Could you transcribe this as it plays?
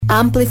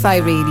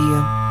Amplify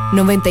Radio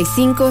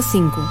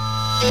 95.5.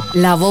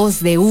 La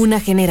voz de una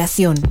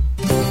generación.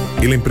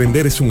 El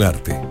emprender es un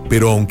arte,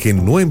 pero aunque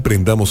no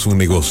emprendamos un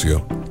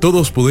negocio,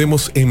 todos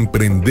podemos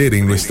emprender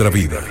en nuestra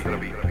vida.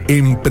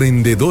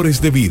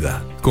 Emprendedores de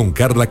Vida, con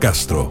Carla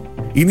Castro.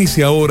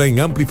 Inicia ahora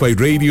en Amplify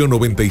Radio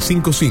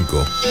 95.5.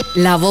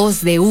 La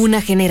voz de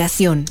una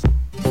generación.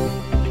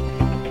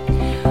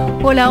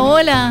 Hola,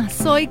 hola,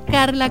 soy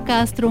Carla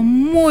Castro.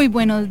 Muy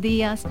buenos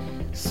días.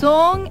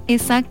 Son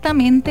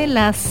exactamente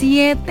las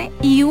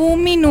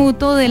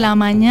 7:01 de la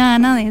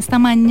mañana, de esta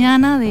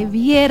mañana de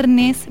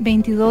viernes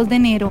 22 de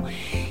enero.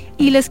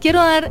 Y les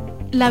quiero dar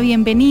la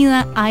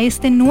bienvenida a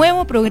este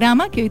nuevo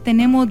programa que hoy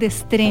tenemos de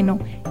estreno,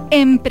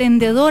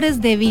 Emprendedores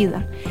de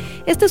Vida.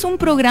 Este es un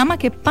programa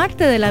que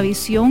parte de la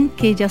visión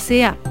que, ya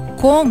sea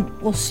con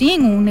o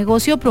sin un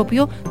negocio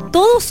propio,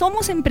 todos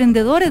somos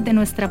emprendedores de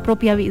nuestra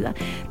propia vida.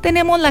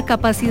 Tenemos la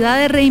capacidad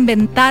de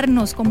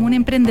reinventarnos como un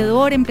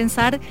emprendedor, en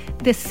pensar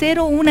de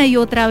cero una y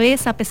otra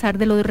vez a pesar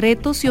de los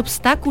retos y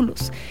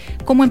obstáculos.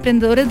 Como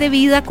emprendedores de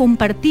vida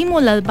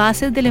compartimos las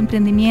bases del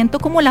emprendimiento,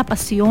 como la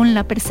pasión,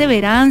 la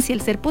perseverancia,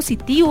 el ser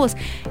positivos,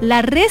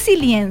 la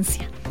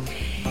resiliencia.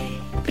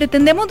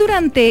 Pretendemos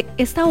durante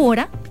esta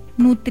hora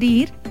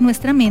nutrir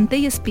nuestra mente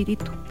y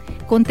espíritu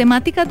con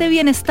temáticas de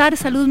bienestar,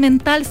 salud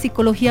mental,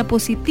 psicología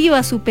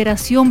positiva,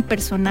 superación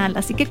personal.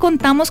 Así que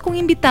contamos con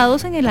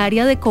invitados en el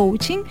área de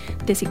coaching,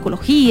 de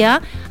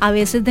psicología, a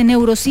veces de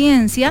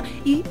neurociencia,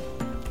 y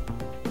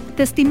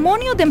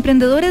testimonios de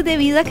emprendedores de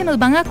vida que nos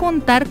van a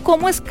contar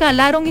cómo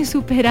escalaron y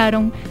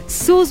superaron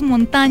sus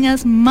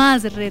montañas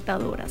más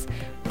retadoras.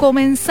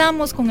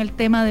 Comenzamos con el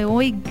tema de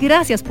hoy.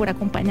 Gracias por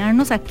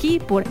acompañarnos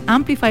aquí por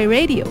Amplify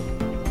Radio.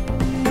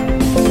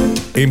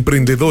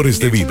 Emprendedores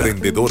de Vida.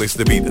 Emprendedores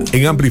de Vida.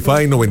 En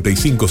Amplify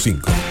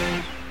 95.5.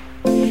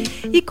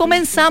 Y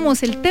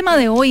comenzamos. El tema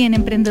de hoy en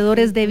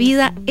Emprendedores de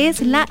Vida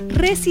es la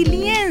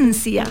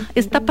resiliencia.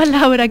 Esta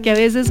palabra que a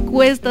veces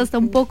cuesta hasta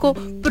un poco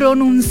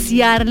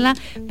pronunciarla,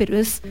 pero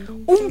es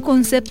un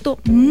concepto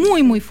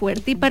muy, muy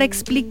fuerte. Y para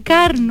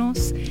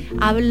explicarnos,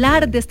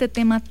 hablar de este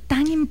tema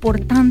tan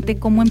importante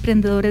como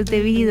Emprendedores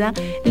de Vida,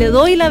 le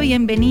doy la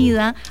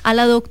bienvenida a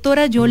la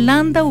doctora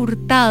Yolanda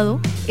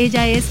Hurtado.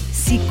 Ella es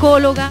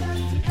psicóloga.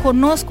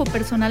 Conozco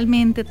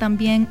personalmente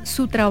también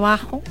su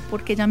trabajo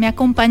porque ella me ha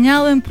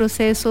acompañado en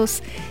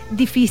procesos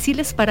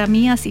difíciles para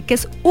mí, así que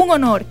es un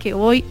honor que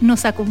hoy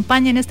nos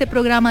acompañe en este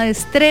programa de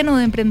estreno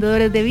de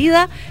Emprendedores de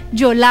Vida.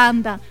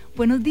 Yolanda,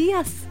 buenos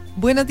días.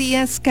 Buenos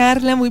días,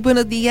 Carla, muy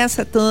buenos días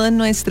a toda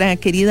nuestra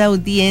querida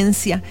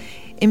audiencia.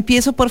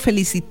 Empiezo por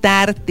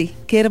felicitarte,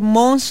 qué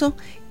hermoso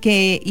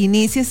que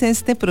inicies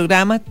este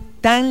programa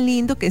tan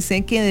lindo, que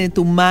sé que de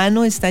tu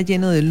mano está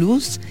lleno de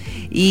luz,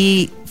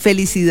 y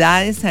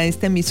felicidades a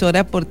esta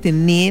emisora por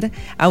tener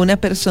a una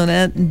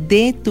persona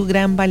de tu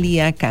gran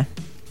valía acá.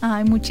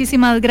 Ay,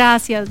 muchísimas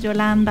gracias,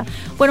 Yolanda.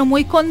 Bueno,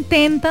 muy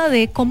contenta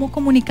de como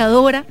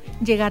comunicadora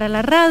llegar a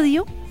la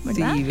radio,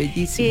 ¿verdad? Sí,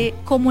 bellísimo.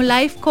 Como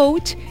life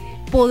coach,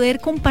 poder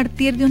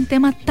compartir de un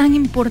tema tan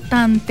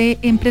importante.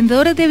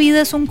 Emprendedores de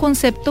Vida es un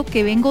concepto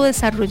que vengo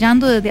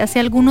desarrollando desde hace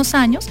algunos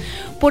años,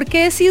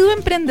 porque he sido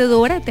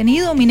emprendedora, he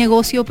tenido mi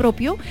negocio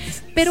propio,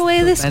 pero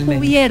he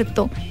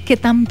descubierto que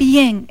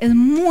también es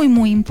muy,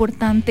 muy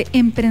importante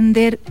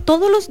emprender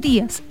todos los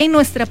días en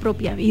nuestra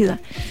propia vida.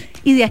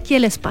 Y de aquí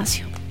el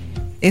espacio.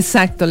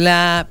 Exacto,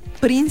 el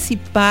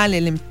principal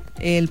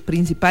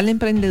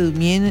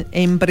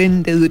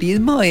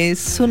emprendedurismo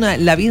es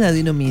la vida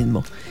de uno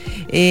mismo.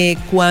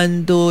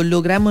 Cuando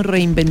logramos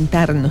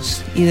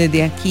reinventarnos, y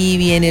desde aquí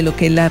viene lo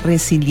que es la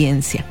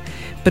resiliencia,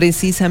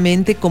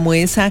 precisamente como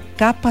esa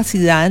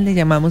capacidad, le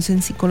llamamos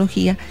en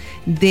psicología,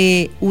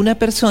 de una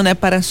persona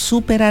para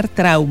superar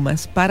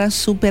traumas, para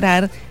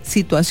superar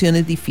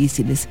situaciones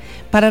difíciles,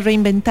 para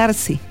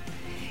reinventarse.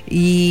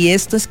 Y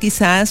esto es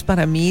quizás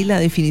para mí la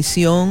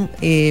definición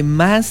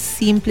más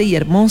simple y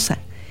hermosa.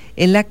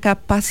 Es la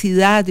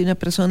capacidad de una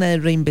persona de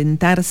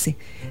reinventarse,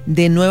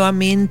 de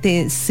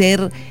nuevamente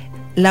ser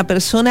la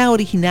persona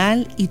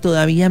original y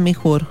todavía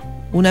mejor,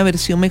 una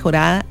versión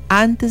mejorada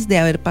antes de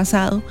haber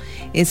pasado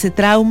ese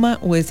trauma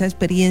o esa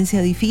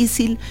experiencia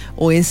difícil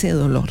o ese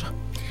dolor.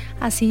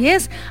 Así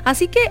es,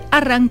 así que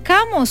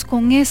arrancamos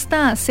con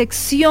esta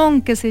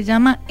sección que se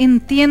llama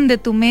Entiende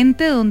tu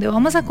mente, donde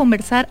vamos a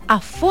conversar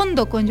a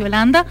fondo con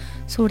Yolanda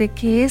sobre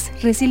qué es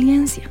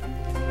resiliencia.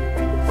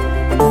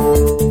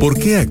 ¿Por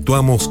qué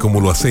actuamos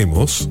como lo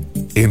hacemos?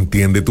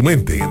 Entiende tu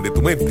mente.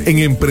 En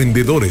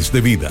Emprendedores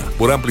de Vida,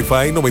 por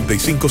Amplify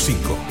 95.5.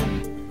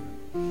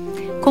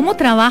 ¿Cómo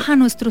trabaja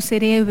nuestro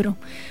cerebro?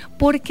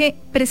 Porque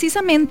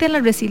precisamente la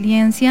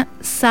resiliencia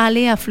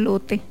sale a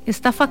flote,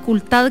 esta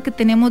facultad que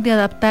tenemos de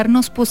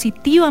adaptarnos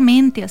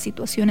positivamente a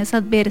situaciones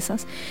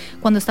adversas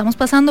cuando estamos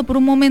pasando por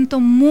un momento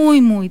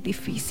muy, muy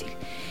difícil.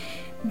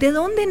 ¿De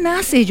dónde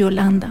nace,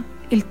 Yolanda,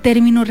 el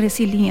término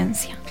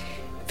resiliencia?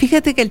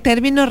 Fíjate que el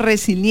término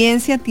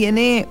resiliencia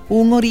tiene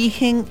un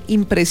origen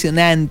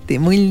impresionante,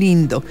 muy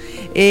lindo,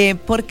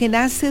 porque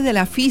nace de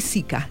la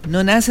física,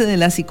 no nace de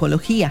la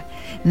psicología,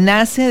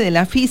 nace de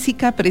la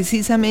física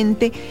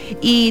precisamente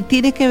y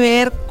tiene que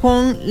ver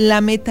con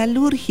la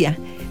metalurgia.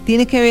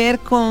 Tiene que ver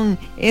con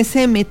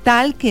ese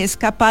metal que es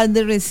capaz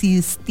de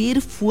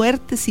resistir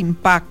fuertes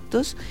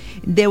impactos,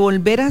 de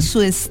volver a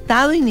su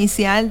estado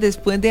inicial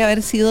después de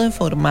haber sido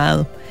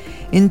deformado.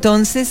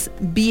 Entonces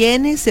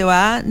se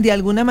va de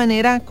alguna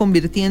manera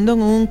convirtiendo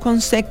en un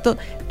concepto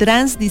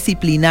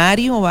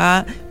transdisciplinario,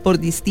 va por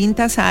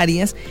distintas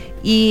áreas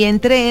y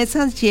entre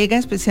esas llega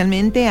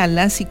especialmente a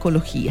la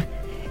psicología.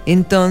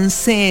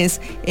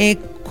 Entonces,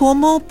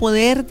 ¿cómo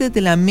poder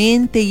desde la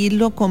mente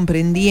irlo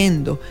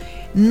comprendiendo?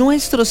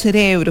 Nuestro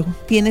cerebro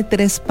tiene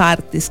 3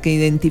 partes que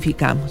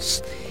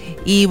identificamos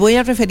y voy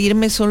a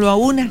referirme solo a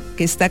una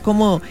que está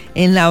como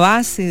en la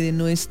base de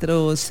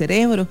nuestro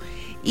cerebro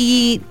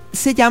y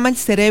se llama el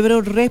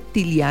cerebro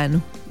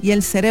reptiliano. Y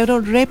el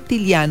cerebro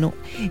reptiliano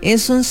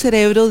es un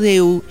cerebro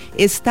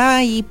está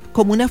ahí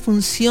como una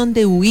función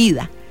de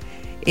huida.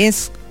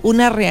 Es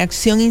una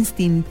reacción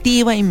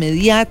instintiva,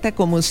 inmediata,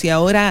 como si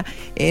ahora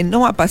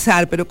no va a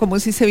pasar, pero como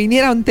si se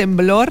viniera un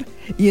temblor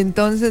y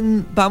entonces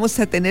vamos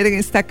a tener en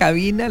esta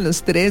cabina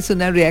los 3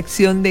 una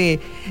reacción de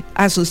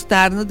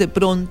asustarnos de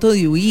pronto,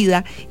 de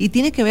huida, y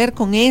tiene que ver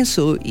con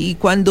eso. Y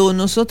cuando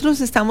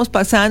nosotros estamos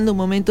pasando un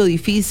momento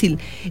difícil,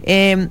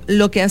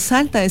 lo que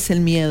asalta es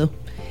el miedo.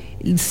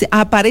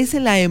 Aparece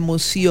la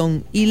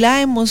emoción y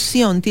la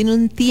emoción tiene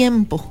un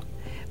tiempo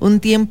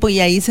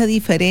y ahí se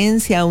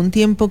diferencia un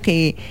tiempo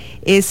que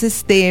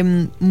es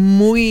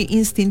muy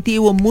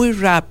instintivo, muy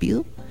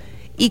rápido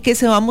y que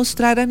se va a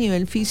mostrar a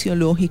nivel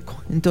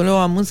fisiológico. Entonces lo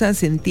vamos a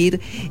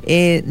sentir.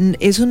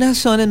 Es una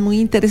zona muy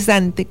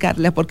interesante,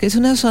 Carla, porque es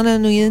una zona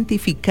no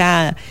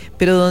identificada,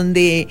 pero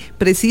donde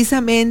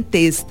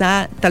precisamente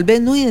está, tal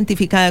vez no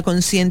identificada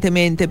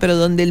conscientemente, pero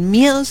donde el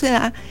miedo se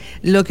da,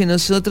 lo que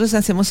nosotros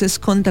hacemos es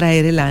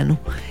contraer el ano.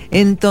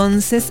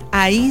 Entonces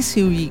ahí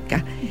se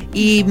ubica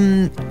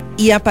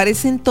y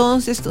aparecen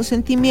todos estos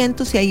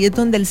sentimientos y ahí es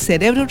donde el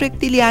cerebro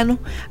reptiliano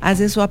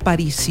hace su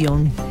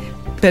aparición.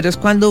 Pero es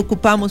cuando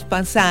ocupamos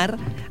pasar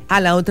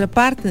a la otra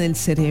parte del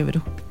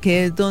cerebro,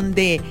 que es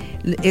donde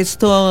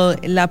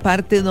la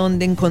parte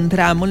donde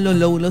encontramos los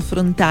lóbulos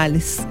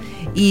frontales.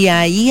 Y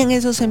ahí en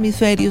esos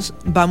hemisferios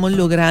vamos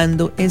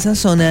logrando esa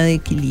zona de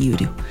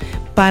equilibrio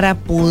para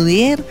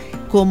poder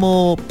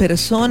como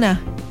persona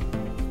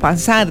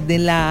pasar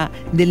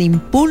del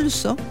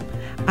impulso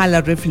a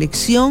la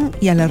reflexión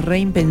y a la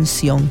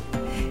reinvención.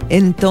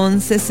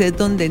 Entonces es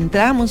donde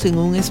entramos en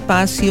un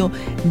espacio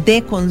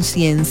de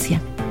conciencia,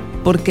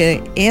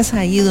 porque es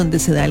ahí donde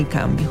se da el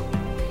cambio.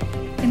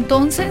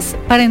 Entonces,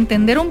 para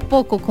entender un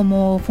poco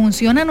cómo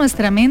funciona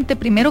nuestra mente,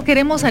 primero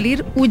queremos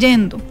salir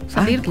huyendo,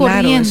 salir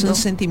corriendo. Claro, es un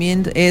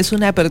sentimiento,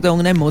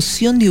 una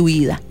emoción de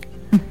huida.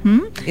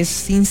 Uh-huh.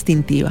 Es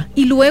instintiva.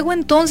 Y luego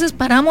entonces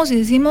paramos y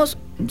decimos,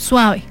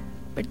 suave,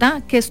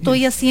 ¿verdad? ¿Qué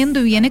estoy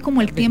haciendo? Y viene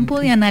como el tiempo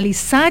de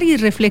analizar y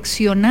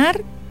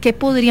reflexionar qué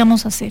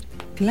podríamos hacer.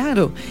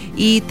 Claro,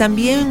 y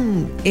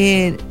también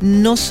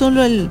no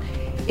solo el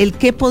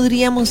qué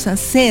podríamos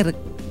hacer,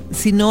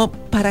 sino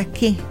para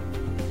qué,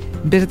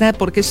 ¿verdad?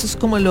 Porque eso es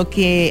como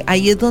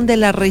ahí es donde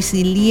la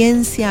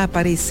resiliencia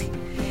aparece.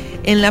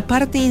 En la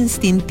parte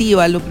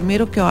instintiva, lo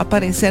primero que va a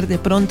aparecer de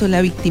pronto es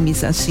la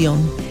victimización,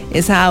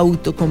 esa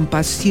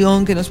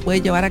autocompasión que nos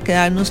puede llevar a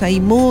quedarnos ahí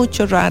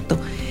mucho rato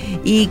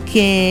y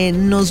que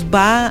nos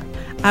va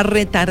a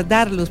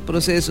retardar los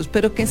procesos,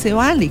 pero que se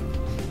vale.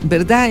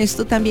 ¿Verdad?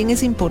 Esto también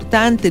es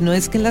importante, no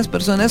es que las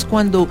personas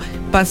cuando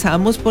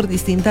pasamos por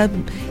distintas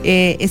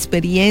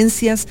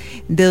experiencias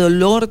de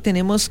dolor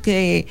tenemos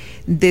que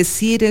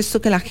decir esto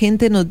que la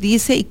gente nos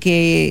dice y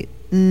que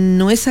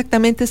no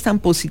exactamente es tan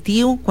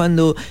positivo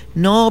cuando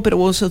no, pero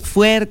vos sos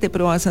fuerte,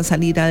 pero vas a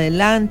salir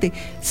adelante.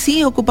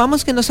 Sí,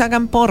 ocupamos que nos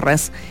hagan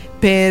porras,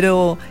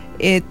 pero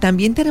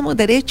también tenemos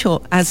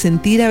derecho a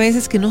sentir a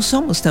veces que no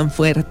somos tan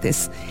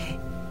fuertes.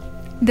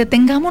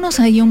 Detengámonos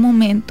ahí un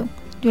momento,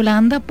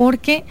 Yolanda,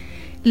 porque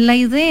la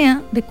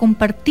idea de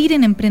compartir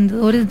en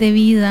Emprendedores de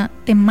Vida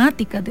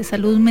temáticas de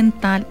salud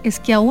mental es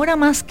que ahora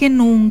más que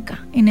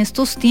nunca, en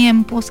estos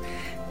tiempos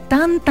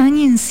tan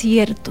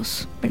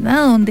inciertos,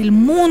 ¿verdad? Donde el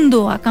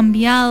mundo ha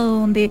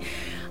cambiado, donde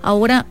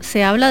ahora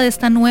se habla de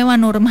esta nueva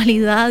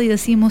normalidad y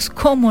decimos,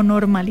 ¿cómo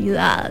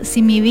normalidad?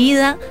 Si mi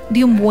vida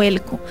dio un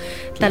vuelco.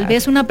 Claro. Tal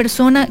vez una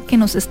persona que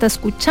nos está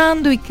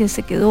escuchando y que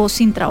se quedó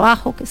sin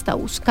trabajo, que está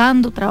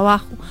buscando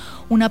trabajo,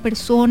 una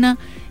persona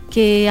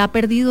que ha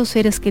perdido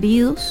seres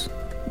queridos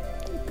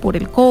por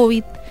el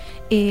COVID,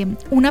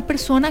 una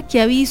persona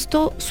que ha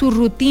visto su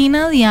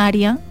rutina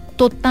diaria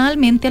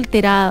totalmente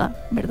alterada,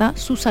 ¿verdad?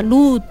 Su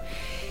salud,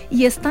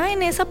 y está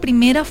en esa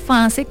primera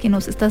fase que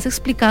nos estás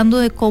explicando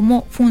de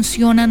cómo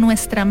funciona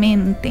nuestra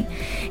mente,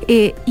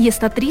 y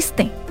está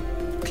triste,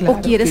 claro,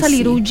 o quiere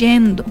salir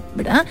huyendo,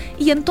 ¿verdad?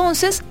 Y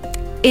entonces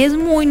es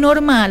muy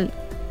normal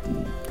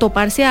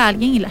toparse a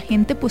alguien y la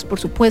gente, pues por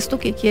supuesto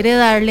que quiere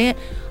darle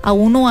a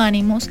uno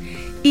ánimos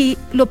Y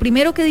lo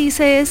primero que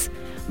dice es,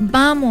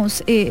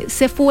 vamos,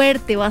 sé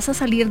fuerte, vas a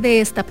salir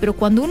de esta. Pero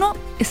cuando uno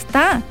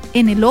está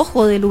en el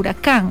ojo del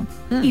huracán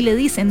y le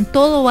dicen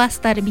todo va a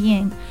estar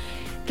bien,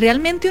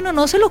 realmente uno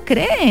no se lo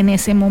cree en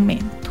ese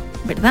momento,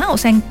 ¿verdad? O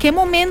sea, ¿en qué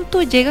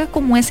momento llega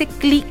como ese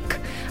clic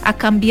a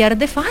cambiar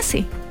de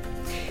fase?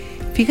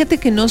 Fíjate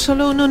que no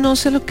solo uno no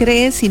se lo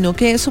cree, sino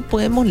que eso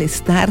puede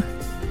molestar.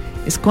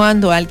 Es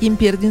cuando alguien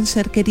pierde un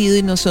ser querido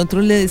y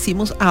nosotros le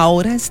decimos,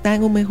 ahora está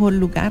en un mejor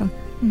lugar.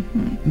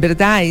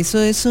 ¿Verdad? Eso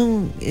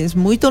es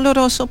muy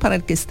doloroso para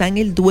el que está en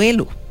el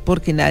duelo,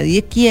 porque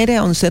nadie quiere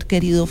a un ser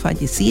querido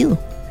fallecido.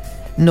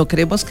 No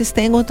queremos que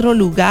esté en otro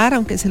lugar,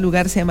 aunque ese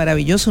lugar sea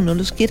maravilloso, no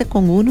los quiere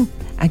con uno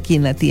aquí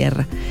en la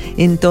tierra.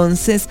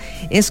 Entonces,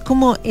 es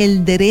como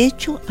el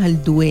derecho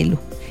al duelo,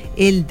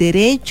 el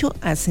derecho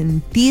a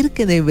sentir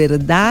que de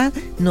verdad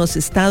nos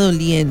está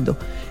doliendo,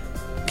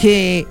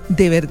 que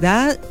de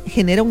verdad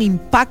genera un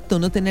impacto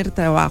no tener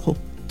trabajo.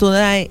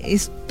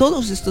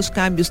 Todos estos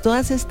cambios,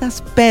 todas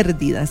estas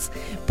pérdidas,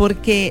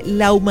 porque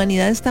la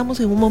humanidad estamos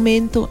en un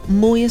momento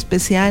muy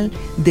especial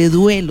de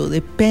duelo,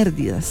 de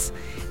pérdidas,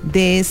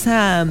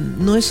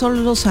 no es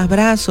solo los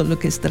abrazos lo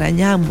que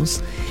extrañamos,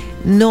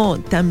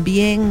 no,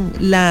 también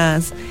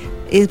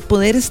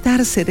poder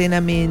estar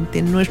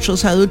serenamente.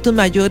 Nuestros adultos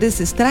mayores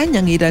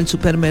extrañan ir al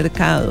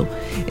supermercado,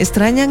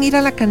 extrañan ir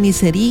a la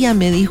carnicería,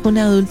 me dijo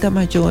una adulta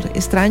mayor,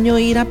 extraño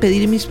ir a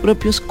pedir mis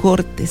propios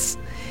cortes.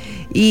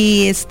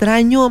 Y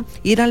extraño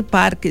ir al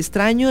parque,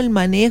 extraño el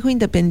manejo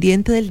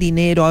independiente del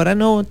dinero. Ahora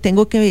no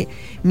tengo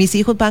mis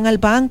hijos van al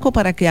banco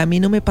para que a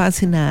mí no me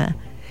pase nada.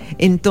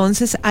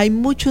 Entonces hay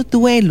muchos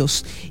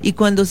duelos y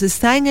cuando se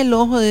está en el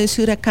ojo de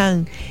ese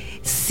huracán,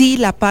 sí,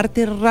 la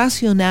parte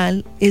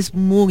racional es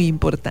muy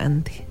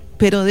importante.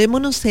 Pero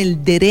démonos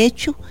el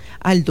derecho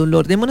al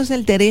dolor, démonos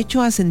el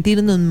derecho a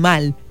sentirnos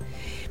mal.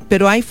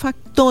 Pero hay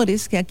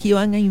factores que aquí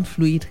van a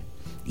influir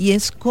y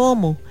es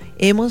cómo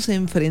hemos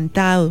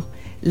enfrentado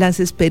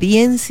las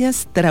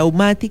experiencias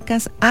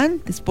traumáticas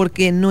antes,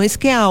 porque no es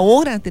que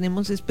ahora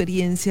tenemos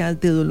experiencias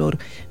de dolor,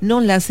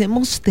 no, las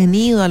hemos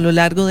tenido a lo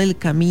largo del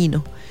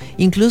camino,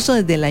 incluso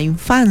desde la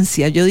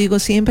infancia. Yo digo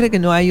siempre que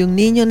no hay un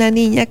niño o una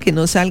niña que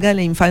no salga de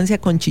la infancia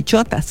con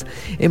chichotas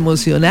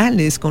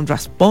emocionales, con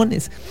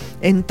raspones.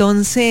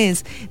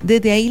 Entonces,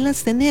 desde ahí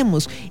las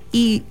tenemos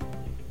y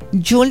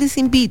yo les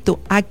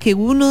invito a que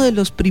uno de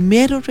los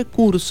primeros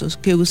recursos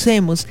que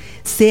usemos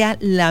sea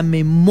la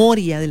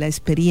memoria de la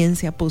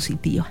experiencia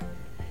positiva.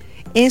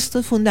 Esto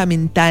es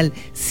fundamental.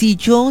 Si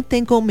yo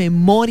tengo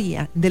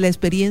memoria de la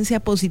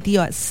experiencia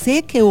positiva,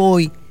 sé que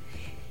hoy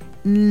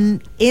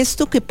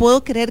esto que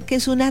puedo creer que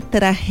es una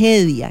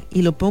tragedia,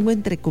 y lo pongo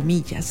entre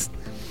comillas,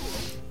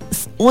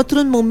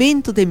 otros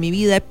momentos de mi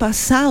vida he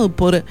pasado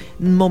por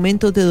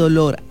momentos de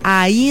dolor,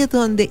 ahí es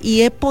donde,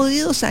 y he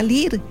podido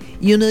salir,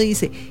 y uno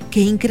dice, qué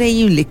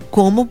increíble,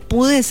 ¿cómo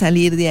pude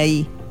salir de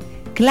ahí?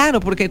 Claro,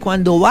 porque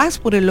cuando vas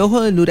por el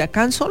ojo del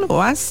huracán solo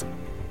vas,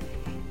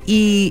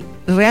 y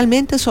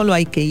realmente solo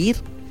hay que ir,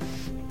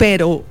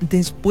 pero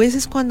después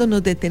es cuando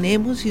nos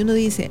detenemos y uno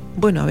dice,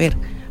 bueno, a ver,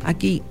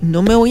 aquí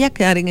no me voy a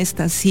quedar en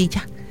esta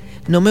silla,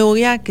 no me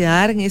voy a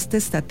quedar en este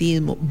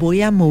estatismo,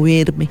 voy a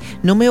moverme,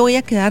 no me voy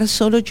a quedar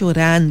solo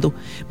llorando,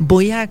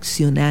 voy a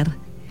accionar.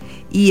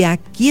 Y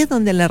aquí es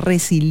donde la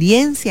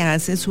resiliencia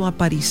hace su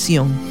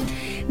aparición.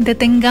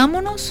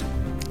 Detengámonos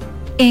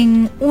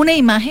en una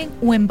imagen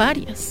o en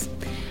varias.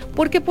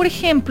 Porque, por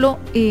ejemplo,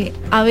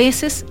 a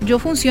veces yo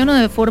funciono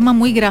de forma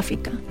muy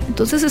gráfica.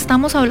 Entonces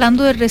estamos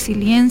hablando de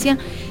resiliencia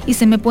y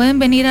se me pueden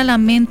venir a la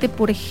mente,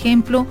 por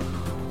ejemplo,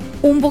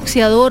 un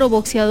boxeador o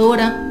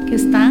boxeadora que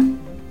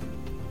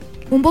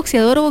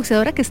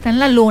está en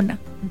la lona,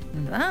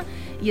 ¿verdad?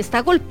 Y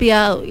está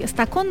golpeado y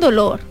está con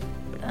dolor,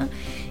 ¿verdad?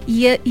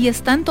 Y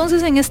está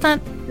entonces en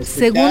esta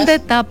segunda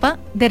etapa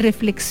de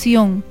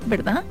reflexión,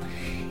 ¿verdad?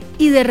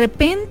 Y de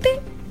repente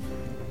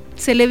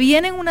se le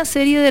vienen una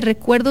serie de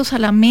recuerdos a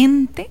la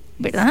mente,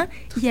 ¿verdad?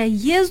 Y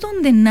ahí es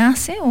donde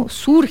nace o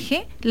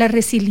surge la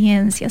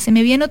resiliencia. Se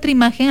me viene otra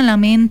imagen a la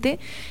mente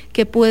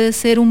que puede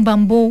ser un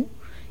bambú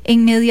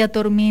en media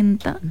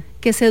tormenta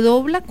que se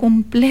dobla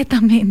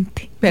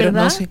completamente, ¿verdad?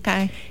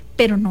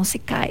 Pero no se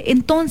cae.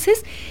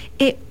 Entonces,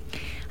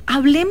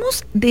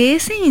 hablemos de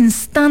ese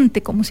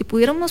instante como si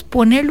pudiéramos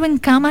ponerlo en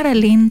cámara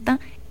lenta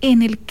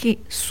en el que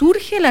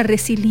surge la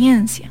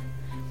resiliencia.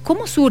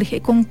 ¿Cómo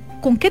surge? ¿Con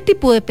qué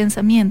tipo de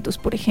pensamientos,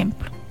 por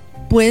ejemplo?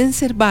 Pueden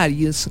ser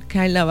varios,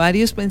 Carla,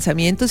 varios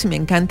pensamientos, y me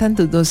encantan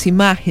tus dos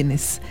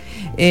imágenes,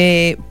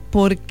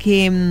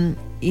 porque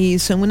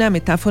son una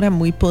metáfora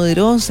muy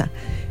poderosa,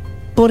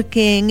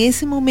 porque en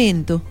ese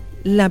momento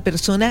la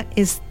persona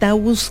está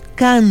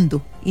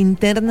buscando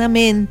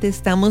internamente,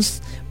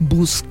 estamos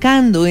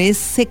buscando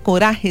ese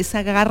coraje,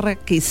 esa garra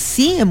que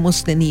sí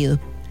hemos tenido.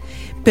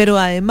 Pero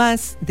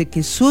además de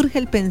que surge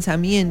el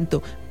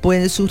pensamiento,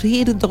 puede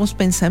surgir dos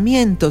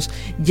pensamientos: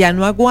 ya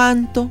no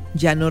aguanto,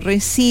 ya no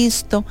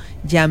resisto,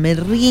 ya me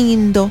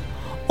rindo.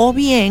 O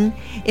bien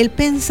el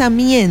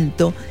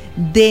pensamiento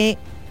de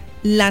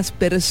las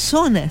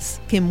personas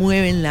que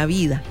mueven la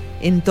vida.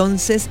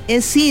 Entonces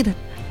es ir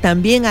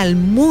también al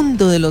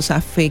mundo de los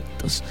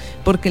afectos,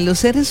 porque los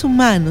seres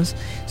humanos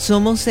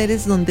somos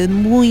seres donde es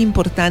muy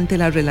importante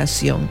la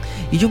relación.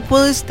 Y yo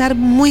puedo estar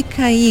muy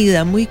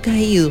caída, muy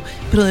caído,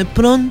 pero de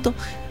pronto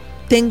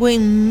tengo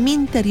en mi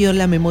interior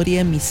la memoria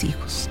de mis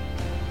hijos,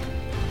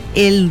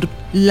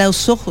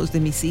 los ojos de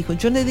mis hijos.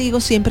 Yo le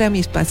digo siempre a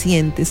mis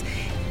pacientes,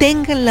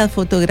 tengan las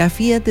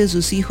fotografías de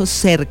sus hijos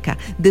cerca,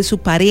 de su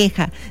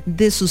pareja,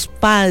 de sus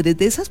padres,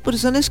 de esas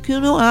personas que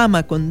uno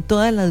ama con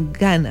todas las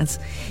ganas.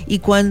 Y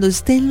cuando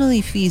esté en lo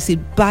difícil,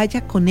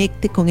 vaya,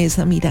 conecte con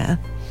esa mirada,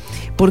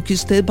 porque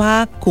usted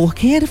va a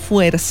coger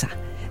fuerza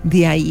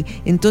de ahí.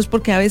 Entonces,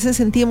 porque a veces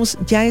sentimos,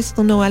 ya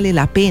esto no vale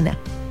la pena.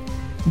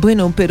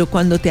 Bueno, pero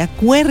cuando te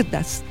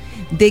acuerdas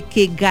de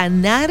que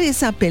ganar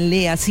esa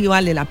pelea sí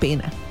vale la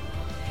pena,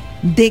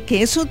 de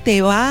que eso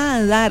te va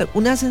a dar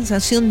una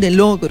sensación de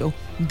logro,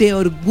 de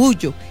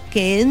orgullo,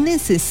 que es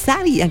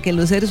necesaria que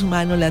los seres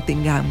humanos la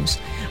tengamos.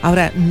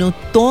 Ahora, no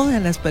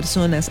todas las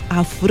personas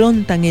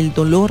afrontan el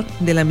dolor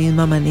de la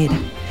misma manera,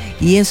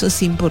 y eso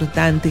es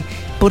importante,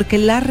 porque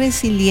la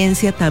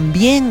resiliencia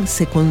también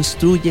se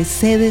construye,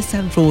 se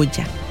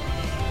desarrolla.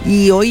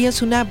 Y hoy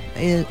es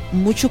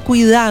mucho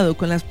cuidado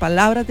con las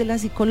palabras de la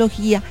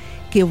psicología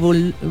que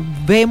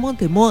volvemos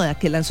de moda,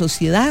 que la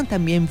sociedad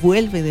también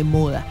vuelve de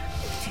moda.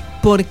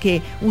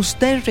 Porque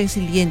usted es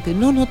resiliente.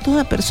 No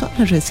toda persona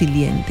es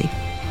resiliente.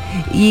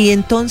 Y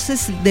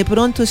entonces de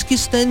pronto es que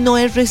usted no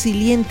es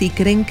resiliente y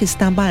creen que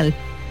está mal.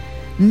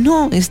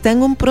 No, está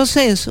en un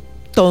proceso.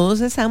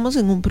 Todos estamos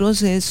en un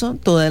proceso,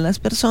 todas las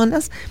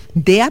personas,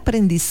 de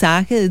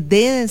aprendizaje,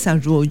 de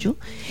desarrollo.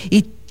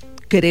 Y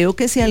creo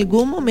que si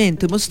algún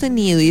momento hemos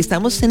tenido y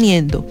estamos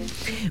teniendo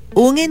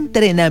un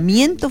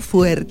entrenamiento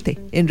fuerte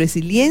en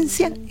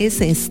resiliencia,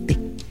 es este.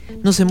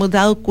 Nos hemos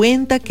dado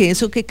cuenta que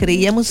eso que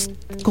creíamos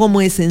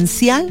como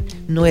esencial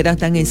no era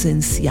tan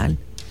esencial,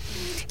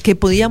 que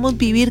podíamos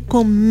vivir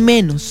con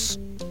menos,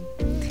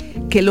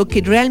 que lo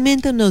que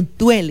realmente nos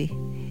duele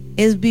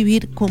es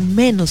vivir con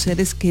menos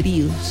seres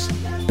queridos,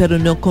 pero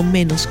no con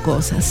menos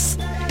cosas,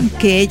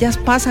 que ellas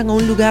pasan a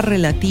un lugar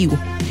relativo,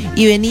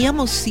 y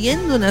veníamos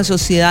siendo una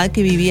sociedad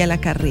que vivía la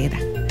carrera.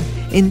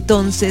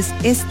 Entonces,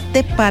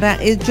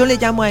 yo le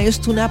llamo a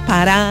esto una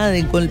parada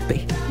de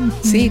golpe.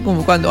 Sí,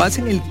 como cuando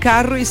hacen el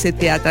carro y se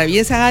te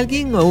atraviesa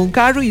alguien o un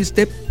carro y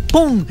usted,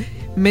 ¡pum!,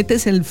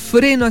 metes el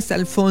freno hasta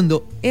el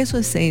fondo. Eso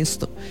es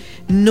esto.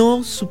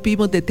 No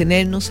supimos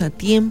detenernos a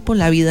tiempo,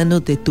 la vida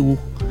nos detuvo.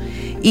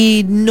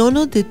 Y no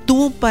nos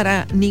detuvo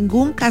para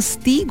ningún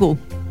castigo,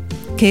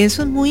 que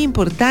eso es muy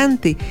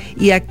importante.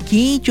 Y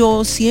aquí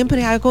yo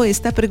siempre hago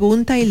esta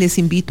pregunta y les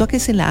invito a que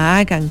se la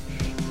hagan.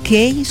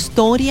 ¿Qué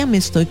historia me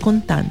estoy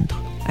contando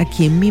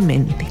aquí en mi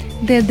mente?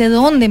 ¿Desde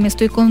dónde me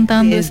estoy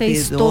contando esa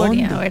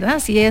historia, dónde? verdad?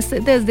 Si es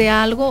desde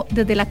algo,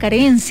 desde la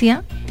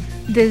carencia,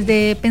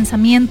 desde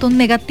pensamientos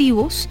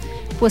negativos,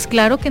 pues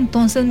claro que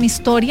entonces mi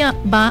historia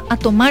va a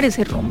tomar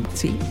ese rumbo.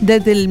 Sí,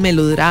 desde el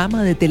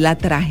melodrama, desde la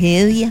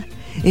tragedia.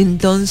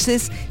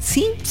 Entonces,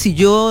 sí, si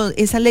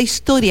esa es la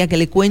historia que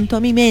le cuento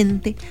a mi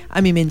mente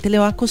le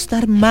va a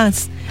costar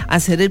más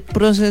hacer el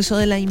proceso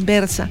de la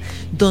inversa,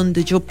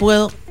 donde yo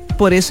puedo,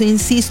 por eso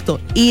insisto,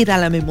 ir a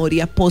la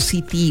memoria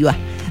positiva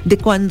de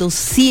cuando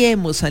sí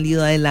hemos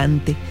salido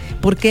adelante,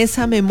 porque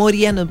esa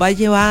memoria nos va a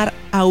llevar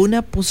a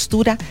una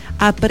postura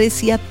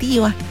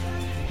apreciativa.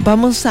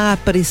 Vamos a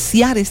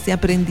apreciar este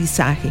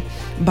aprendizaje,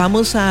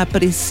 vamos a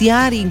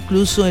apreciar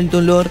incluso el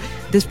dolor.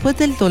 Después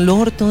del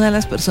dolor, todas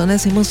las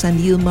personas hemos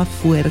salido más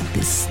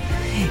fuertes,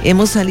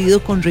 hemos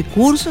salido con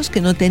recursos que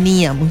no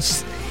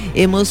teníamos,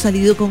 hemos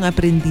salido con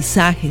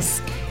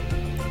aprendizajes.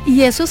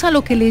 Y eso es a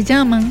lo que le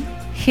llaman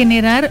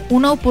generar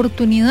una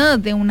oportunidad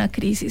de una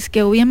crisis,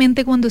 que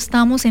obviamente cuando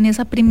estamos en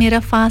esa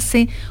primera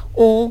fase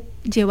o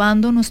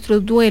llevando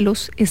nuestros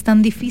duelos es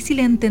tan difícil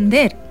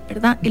entender,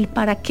 ¿verdad? El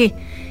para qué,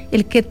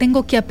 el qué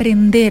tengo que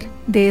aprender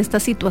de esta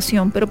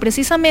situación, pero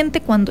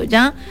precisamente cuando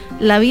ya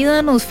la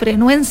vida nos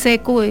frenó en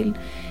seco,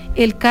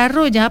 el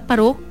carro ya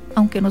paró,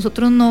 aunque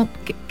nosotros no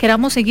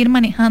queramos seguir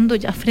manejando,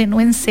 ya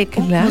frenó en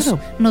seco, claro.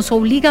 nos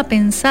obliga a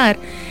pensar.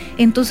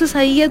 Entonces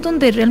ahí es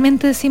donde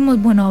realmente decimos,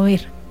 bueno, a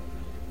ver,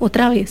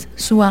 otra vez,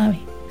 suave,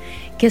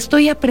 ¿qué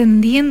estoy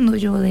aprendiendo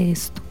yo de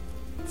esto?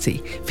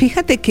 Sí,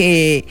 fíjate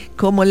que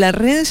como las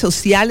redes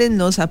sociales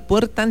nos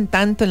aportan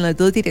tanto en las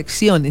dos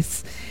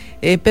direcciones,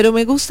 pero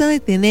me gusta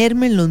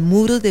detenerme en los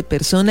muros de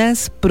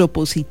personas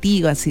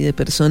propositivas y de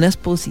personas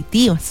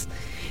positivas.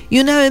 Y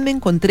una vez me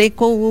encontré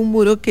con un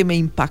muro que me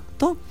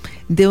impactó,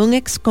 de un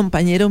ex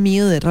compañero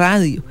mío de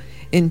radio.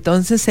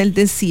 Entonces él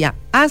decía,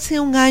 hace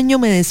un año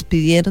me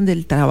despidieron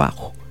del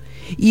trabajo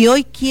y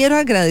hoy quiero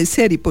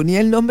agradecer, y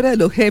ponía el nombre de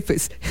los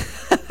jefes,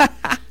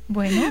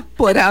 bueno,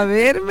 por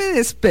haberme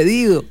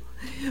despedido,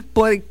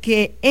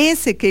 porque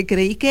ese que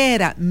creí que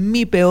era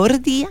mi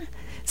peor día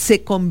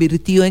se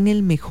convirtió en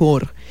el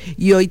mejor.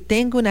 Y hoy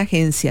tengo una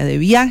agencia de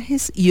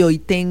viajes y hoy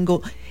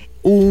tengo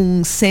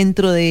un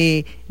centro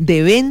de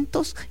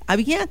eventos.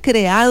 Había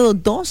creado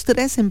 2,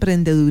 3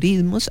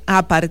 emprendedurismos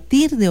a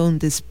partir de un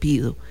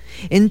despido.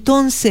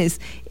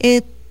 Entonces,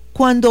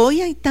 cuando hoy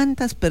hay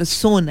tantas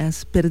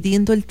personas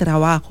perdiendo el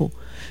trabajo,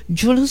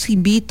 yo los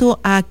invito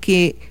a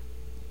que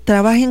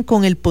trabajen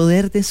con el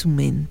poder de su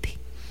mente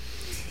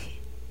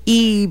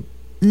y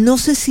no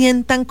se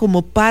sientan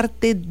como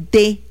parte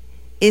de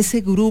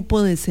ese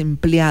grupo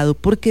desempleado,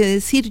 porque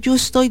decir yo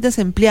estoy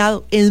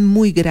desempleado es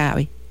muy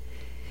grave.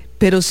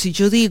 Pero si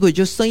yo digo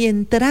yo estoy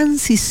en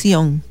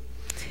transición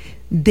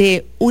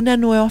de una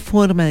nueva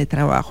forma de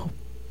trabajo,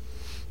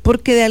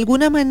 porque de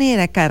alguna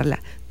manera,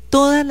 Carla,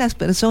 todas las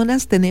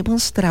personas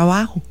tenemos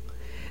trabajo.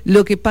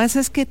 Lo que pasa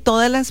es que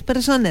todas las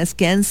personas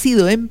que han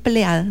sido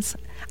empleadas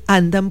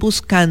andan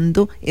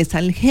buscando es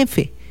al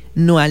jefe,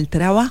 no al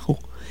trabajo.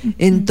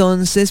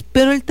 Entonces,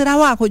 pero el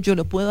trabajo yo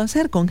lo puedo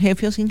hacer con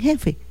jefe o sin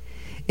jefe.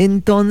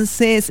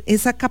 Entonces,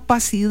 esa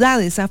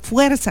capacidad, esa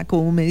fuerza,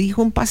 como me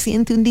dijo un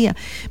paciente un día,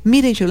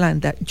 mire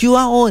Yolanda, yo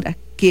ahora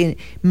que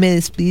me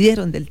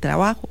despidieron del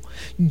trabajo,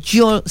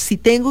 yo si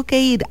tengo que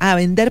ir a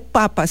vender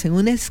papas en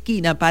una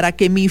esquina para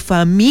que mi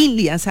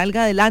familia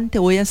salga adelante,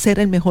 voy a ser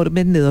el mejor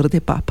vendedor de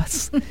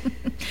papas.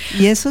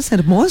 Y eso es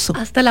hermoso.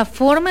 Hasta la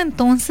forma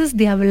entonces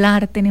de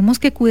hablar, tenemos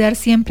que cuidar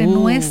siempre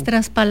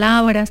nuestras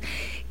palabras.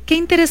 Qué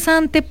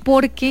interesante,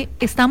 porque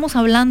estamos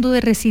hablando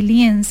de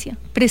resiliencia,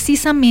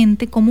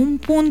 precisamente como un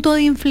punto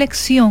de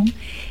inflexión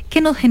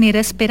que nos genera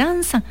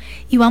esperanza.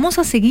 Y vamos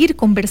a seguir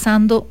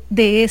conversando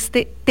de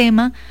este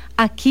tema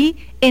aquí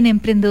en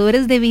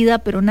Emprendedores de Vida,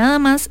 pero nada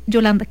más,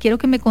 Yolanda, quiero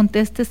que me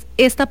contestes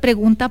esta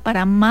pregunta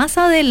para más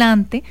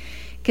adelante,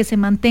 que se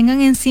mantengan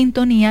en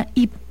sintonía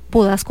y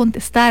puedas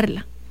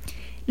contestarla.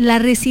 ¿La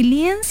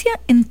resiliencia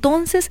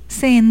entonces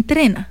se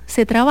entrena,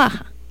 se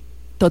trabaja?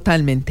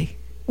 Totalmente.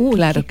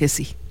 Claro que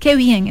sí. Qué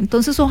bien,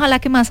 entonces ojalá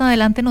que más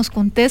adelante nos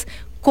contés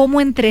cómo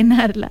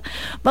entrenarla.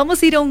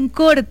 Vamos a ir a un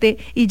corte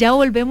y ya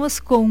volvemos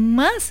con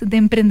más de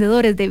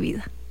Emprendedores de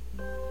Vida.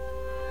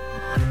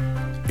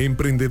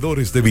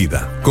 Emprendedores de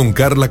Vida, con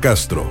Carla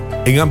Castro,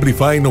 en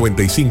Amplify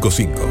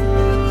 95.5.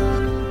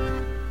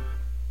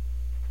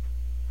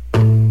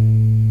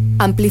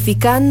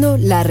 Amplificando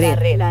la red.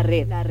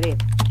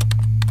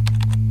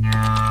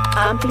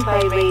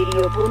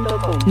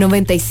 Amplifyradio.com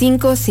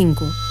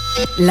 95.5.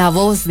 La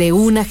voz de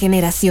una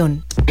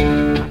generación.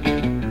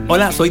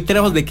 Hola, soy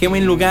Trejos de Qué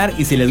Buen Lugar,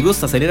 y si les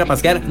gusta salir a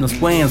pasear, nos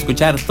pueden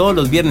escuchar todos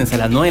los viernes a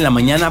las 9 de la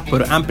mañana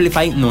por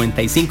Amplify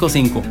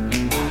 95.5.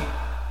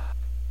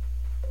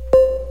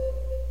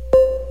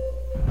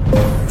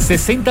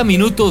 60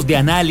 minutos de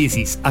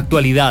análisis,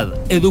 actualidad,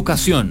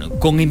 educación,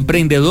 con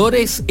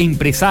emprendedores,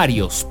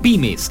 empresarios,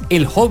 pymes,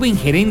 el joven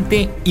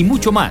gerente y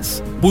mucho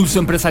más. Pulso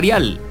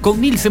Empresarial, con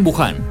Nilsen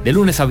Buján, de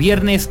lunes a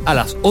viernes a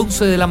las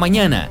 11 de la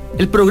mañana.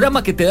 El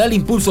programa que te da el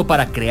impulso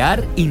para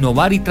crear,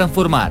 innovar y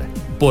transformar.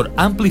 Por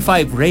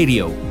Amplify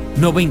Radio,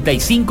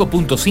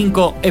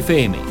 95.5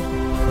 FM.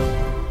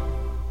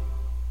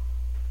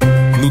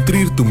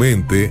 Nutrir tu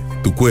mente,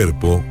 tu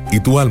cuerpo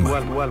y tu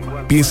alma.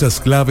 Piezas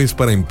claves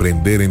para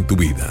emprender en tu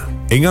vida.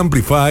 En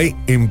Amplify,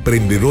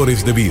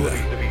 Emprendedores de Vida.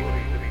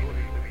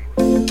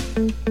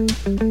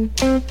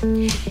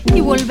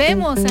 Y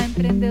volvemos a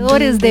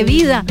Emprendedores de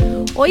Vida.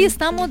 Hoy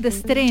estamos de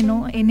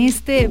estreno en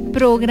este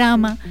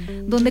programa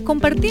donde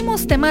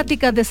compartimos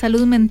temáticas de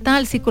salud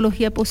mental,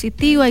 psicología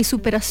positiva y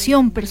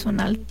superación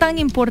personal, tan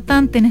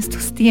importante en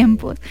estos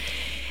tiempos.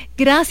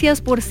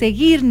 Gracias por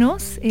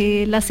seguirnos.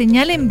 La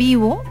señal en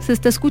vivo se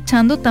está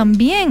escuchando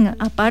también,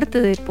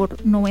 aparte de por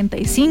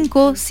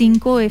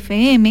 95.5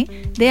 FM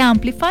de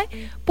Amplify,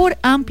 por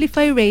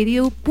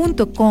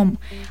amplifyradio.com.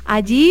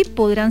 Allí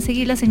podrán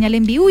seguir la señal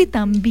en vivo y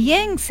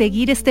también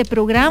seguir este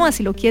programa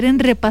si lo quieren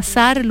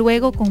repasar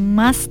luego con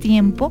más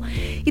tiempo.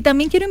 Y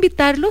también quiero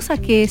invitarlos a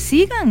que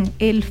sigan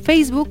el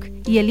Facebook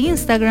y el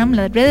Instagram,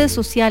 las redes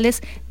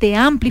sociales de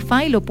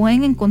Amplify. Lo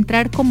pueden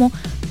encontrar como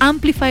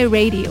Amplify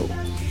Radio.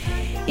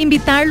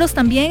 Invitarlos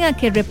también a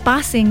que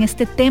repasen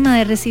este tema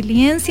de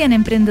resiliencia en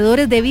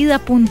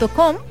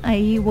emprendedoresdevida.com.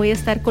 Ahí voy a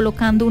estar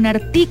colocando un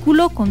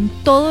artículo con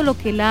todo lo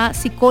que la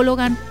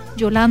psicóloga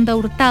Yolanda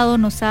Hurtado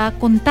nos ha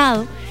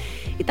contado.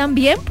 Y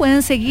también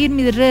pueden seguir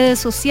mis redes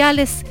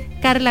sociales,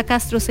 Carla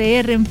Castro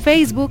CR en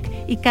Facebook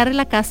y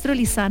Carla Castro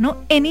Lizano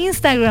en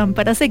Instagram,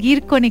 para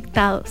seguir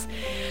conectados.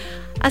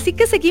 Así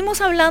que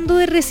seguimos hablando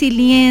de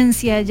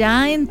resiliencia,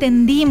 ya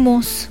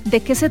entendimos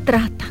de qué se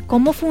trata,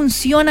 cómo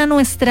funciona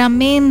nuestra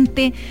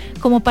mente,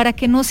 como para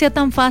que no sea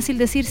tan fácil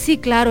decir, sí,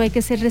 claro, hay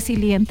que ser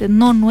resilientes.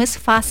 No, no es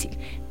fácil,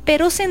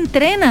 pero se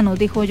entrena, nos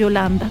dijo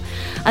Yolanda.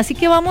 Así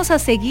que vamos a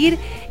seguir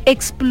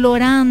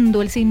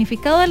explorando el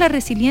significado de la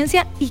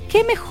resiliencia, y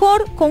qué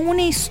mejor con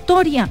una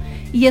historia,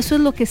 y eso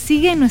es lo que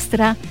sigue en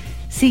nuestra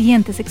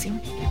siguiente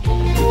sección.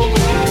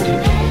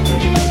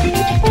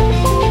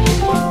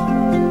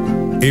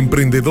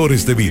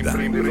 Emprendedores de Vida.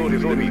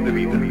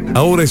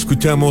 Ahora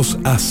escuchamos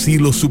Así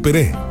lo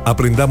superé.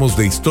 Aprendamos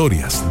de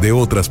historias de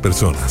otras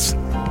personas.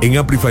 En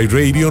Amplify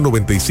Radio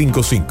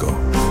 95.5.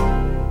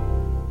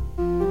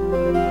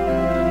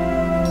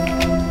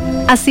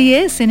 Así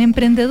es, en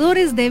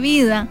Emprendedores de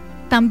Vida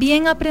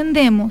también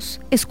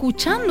aprendemos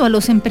escuchando a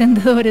los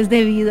emprendedores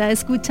de vida,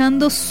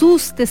 escuchando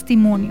sus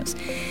testimonios.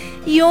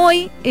 Y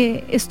hoy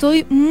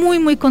estoy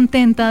muy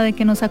contenta de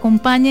que nos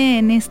acompañe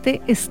en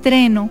este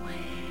estreno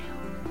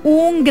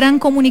un gran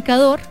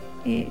comunicador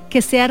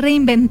que se ha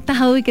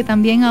reinventado y que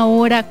también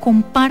ahora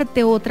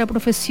comparte otra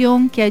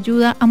profesión que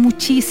ayuda a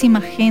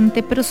muchísima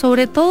gente, pero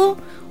sobre todo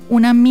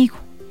un amigo.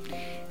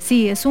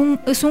 Sí, es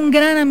un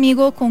gran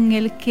amigo con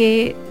el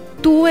que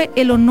tuve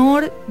el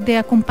honor de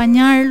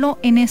acompañarlo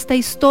en esta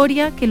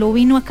historia que lo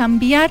vino a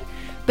cambiar,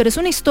 pero es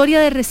una historia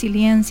de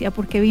resiliencia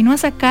porque vino a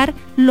sacar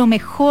lo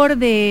mejor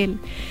de él.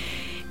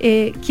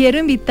 Quiero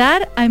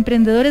invitar a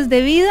Emprendedores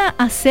de Vida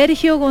a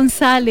Sergio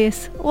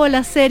González.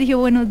 Hola Sergio,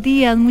 buenos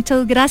días,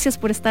 muchas gracias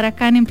por estar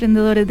acá en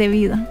Emprendedores de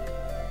Vida.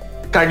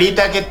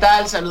 Carlita, ¿qué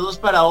tal? Saludos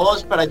para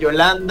vos, para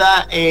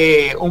Yolanda.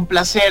 Un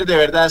placer de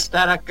verdad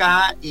estar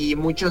acá y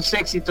muchos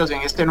éxitos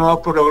en este nuevo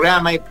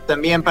programa y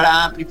también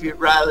para Amplify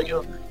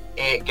Radio,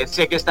 que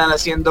sé que están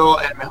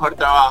haciendo el mejor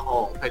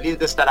trabajo. Feliz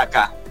de estar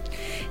acá.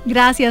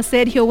 Gracias,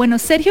 Sergio. Bueno,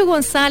 Sergio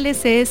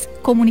González es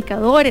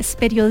comunicador, es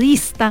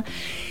periodista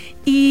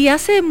y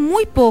hace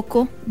muy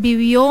poco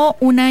vivió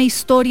una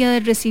historia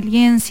de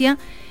resiliencia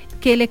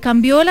que le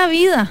cambió la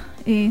vida.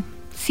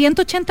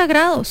 180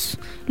 grados,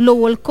 lo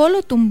volcó,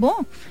 lo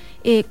tumbó,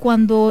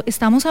 cuando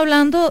estamos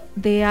hablando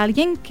de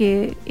alguien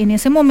que en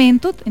ese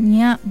momento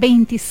tenía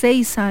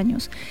 26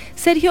 años.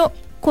 Sergio,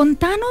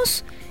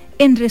 contanos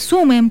en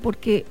resumen,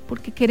 porque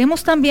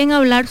queremos también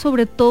hablar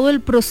sobre todo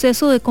el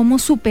proceso de cómo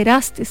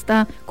superaste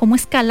cómo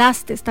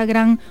escalaste esta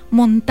gran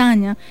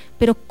montaña,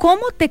 pero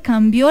cómo te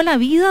cambió la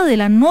vida de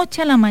la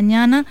noche a la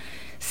mañana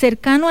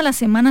cercano a la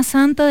Semana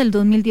Santa del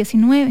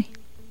 2019.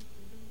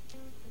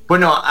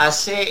 Bueno,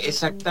 hace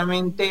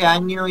exactamente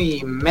año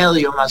y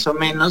medio más o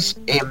menos,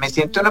 me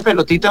siento una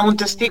pelotita en un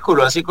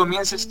testículo, así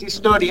comienza esta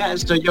historia.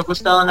 Estoy yo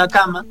acostado en la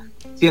cama,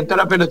 siento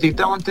la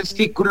pelotita en un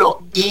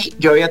testículo y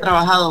yo había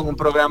trabajado en un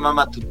programa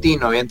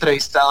matutino, había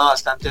entrevistado a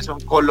bastantes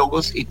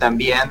oncólogos y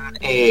también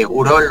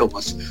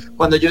urólogos.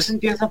 Cuando yo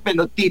sentí esa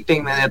pelotita,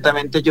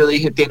 inmediatamente yo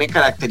dije, tiene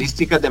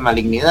características de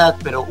malignidad,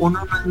 pero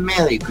uno no es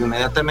médico.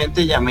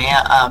 Inmediatamente llamé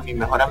a mi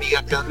mejor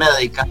amiga que es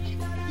médica,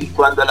 y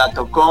cuando la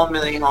tocó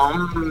me dijo,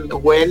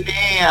 huele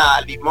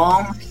a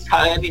limón,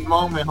 sabe a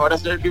limón, mejor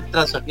hacer el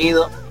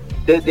ultrasonido.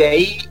 Desde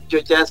ahí yo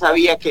ya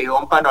sabía que iba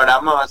un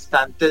panorama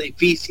bastante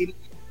difícil.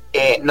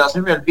 No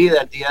se me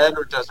olvida el día del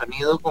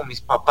ultrasonido con mis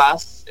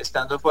papás,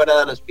 estando fuera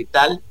del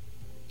hospital.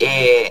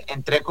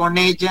 Entré con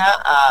ella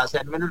a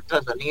hacerme el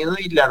ultrasonido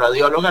y la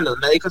radióloga, los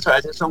médicos a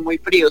veces son muy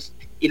fríos,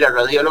 y la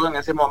radióloga en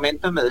ese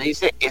momento me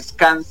dice, es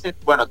cáncer.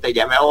 Bueno, te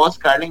llamé a vos,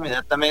 Carla,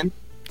 inmediatamente.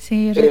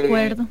 Sí,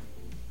 recuerdo.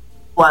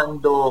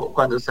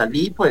 Cuando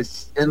salí,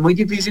 pues es muy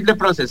difícil de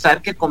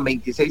procesar que con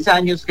 26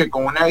 años, que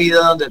con una vida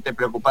donde te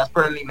preocupas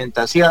por la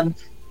alimentación,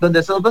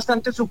 donde sos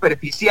bastante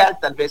superficial,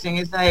 tal vez en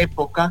esa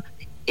época,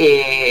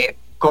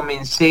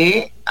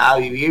 comencé a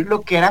vivir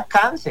lo que era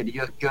cáncer.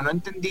 Yo no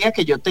entendía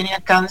que yo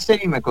tenía cáncer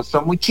y me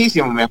costó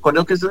muchísimo. Me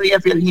acuerdo que ese día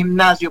fui al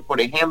gimnasio,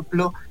 por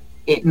ejemplo,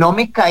 no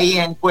me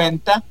caía en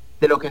cuenta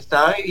de lo que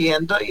estaba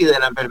viviendo y de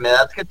la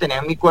enfermedad que tenía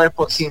en mi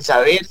cuerpo, sin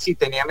saber si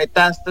tenía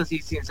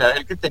metástasis, sin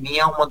saber que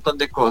tenía un montón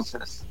de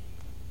cosas.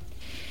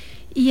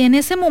 Y en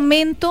ese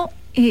momento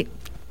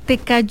te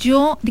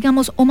cayó,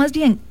 digamos, o más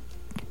bien,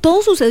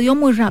 todo sucedió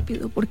muy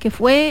rápido, porque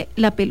fue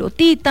la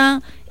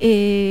pelotita,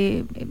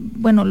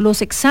 bueno,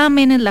 los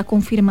exámenes, la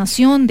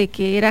confirmación de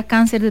que era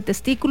cáncer de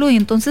testículo, y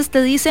entonces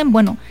te dicen,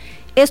 bueno,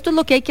 esto es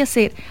lo que hay que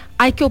hacer,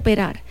 hay que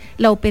operar.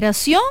 La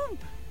operación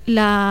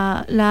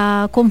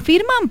la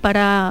confirman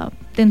para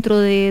dentro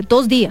de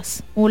 2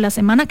 días o la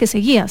semana que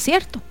seguía,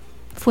 ¿cierto?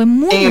 Fue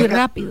muy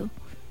rápido.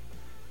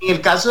 En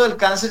el caso del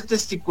cáncer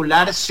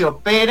testicular se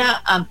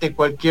opera ante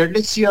cualquier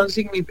lesión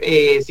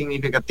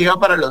significativa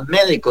para los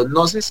médicos.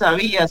 No se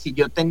sabía si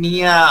yo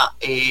tenía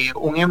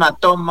un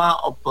hematoma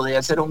o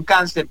podía ser un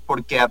cáncer,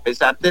 porque a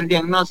pesar del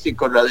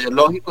diagnóstico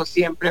radiológico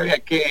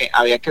siempre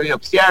había que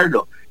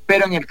biopsiarlo.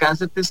 Pero en el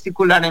cáncer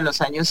testicular en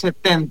los años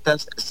 70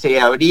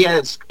 se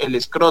abría el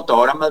escroto.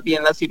 Ahora más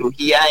bien la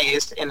cirugía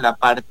es en la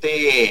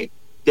parte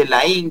de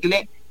la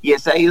ingle y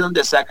es ahí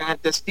donde sacan el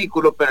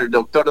testículo, pero el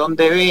doctor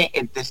donde ve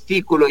el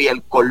testículo y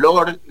el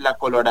color, la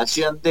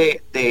coloración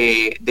de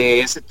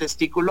ese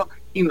testículo,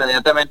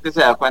 inmediatamente se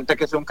da cuenta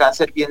que es un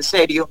cáncer bien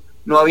serio.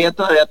 No había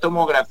todavía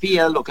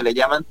tomografías, lo que le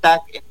llaman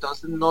TAC,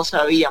 entonces no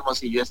sabíamos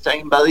si yo estaba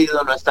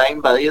invadido o no estaba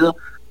invadido.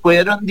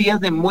 Fueron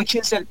días de mucha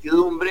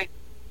incertidumbre,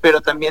 pero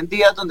también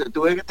días donde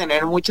tuve que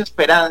tener mucha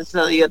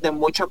esperanza, días de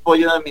mucho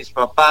apoyo de mis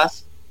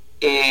papás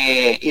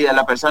y de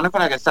la persona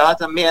con la que estaba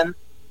también,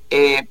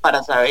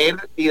 para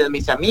saber, y de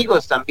mis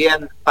amigos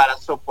también, para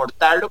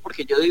soportarlo,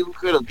 porque yo digo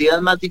que los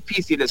días más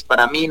difíciles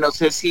para mí, no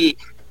sé si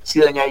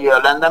doña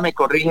Yolanda me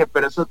corrige,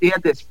 pero esos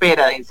días de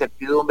espera, de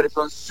incertidumbre,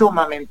 son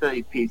sumamente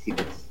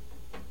difíciles.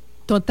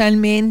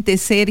 Totalmente,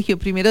 Sergio.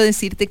 Primero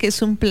decirte que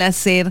es un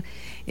placer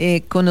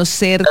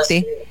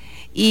conocerte.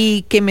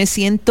 Y que me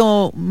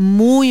siento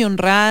muy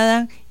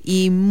honrada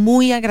y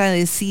muy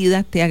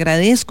agradecida, te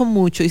agradezco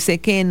mucho y sé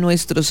que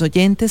nuestros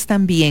oyentes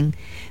también,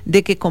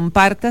 de que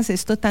compartas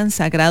esto tan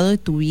sagrado de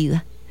tu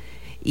vida.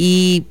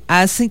 Y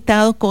has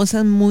citado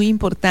cosas muy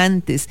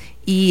importantes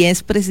y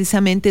es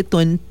precisamente tu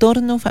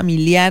entorno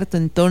familiar, tu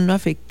entorno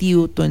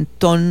afectivo, tu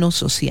entorno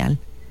social.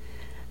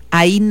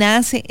 Ahí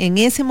nace, en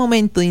ese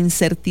momento de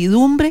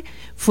incertidumbre,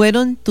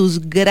 fueron tus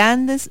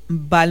grandes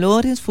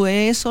valores,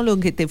 fue eso lo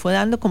que te fue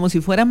dando como si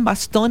fueran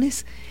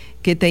bastones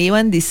que te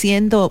iban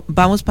diciendo,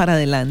 vamos para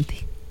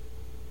adelante.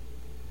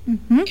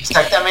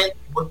 Exactamente,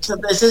 muchas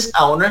veces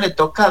a uno le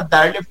toca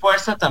darle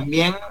fuerza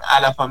también a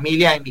la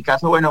familia. En mi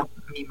caso, bueno,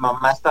 mi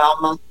mamá estaba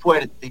más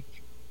fuerte,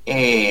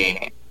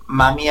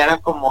 mami era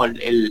como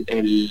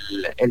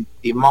el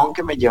timón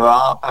que me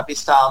llevaba, papi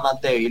estaba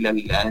más débil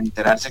al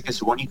enterarse que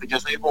su único, yo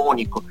soy hijo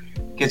único,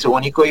 que su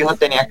único hijo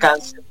tenía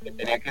cáncer, que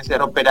tenía que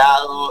ser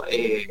operado,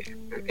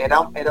 era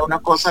una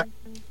cosa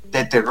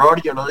de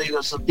terror, yo lo digo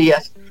esos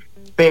días.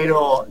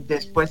 Pero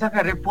después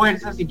agarré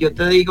fuerzas y yo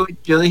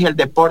dije, el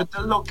deporte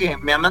es lo que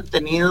me ha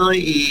mantenido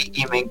y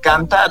me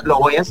encanta, lo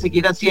voy a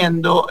seguir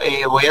haciendo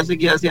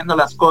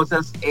las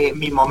cosas.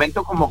 Mi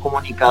momento como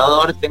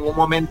comunicador, tengo un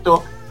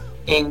momento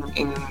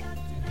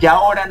ya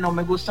ahora no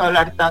me gusta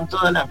hablar tanto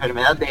de la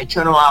enfermedad, de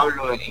hecho no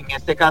hablo, en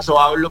este caso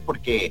hablo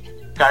porque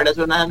Carla es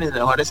una de mis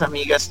mejores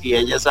amigas y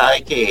ella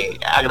sabe que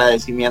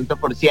agradecimiento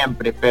por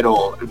siempre,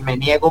 pero me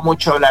niego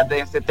mucho a hablar de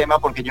este tema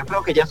porque yo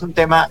creo que ya es un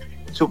tema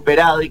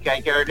superado y que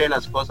hay que verle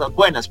las cosas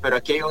buenas, pero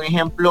aquí hay un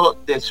ejemplo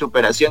de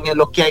superación y es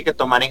lo que hay que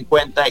tomar en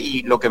cuenta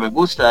y lo que me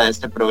gusta de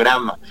este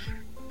programa.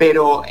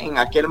 Pero en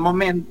aquel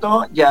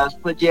momento ya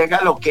después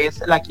llega lo que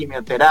es la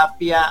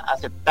quimioterapia,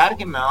 aceptar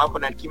que me van a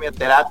poner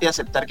quimioterapia,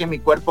 aceptar que mi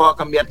cuerpo va a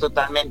cambiar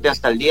totalmente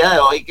hasta el día de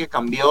hoy que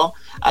cambió,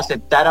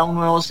 aceptar a un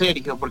nuevo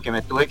Sergio, porque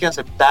me tuve que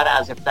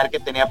aceptar que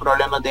tenía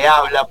problemas de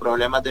habla,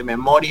 problemas de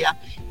memoria.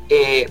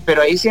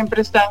 Pero ahí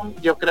siempre están,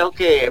 yo creo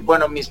que,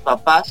 bueno, mis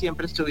papás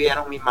siempre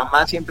estuvieron, mi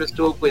mamá siempre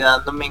estuvo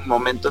cuidándome en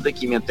momentos de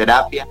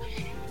quimioterapia,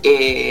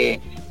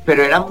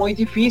 pero era muy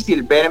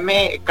difícil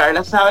verme.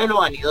 Carla sabe lo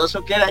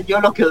vanidoso que era yo,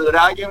 lo que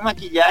duraba yo en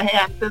maquillaje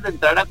antes de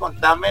entrar a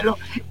contármelo,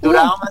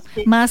 duraba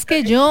más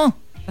que yo.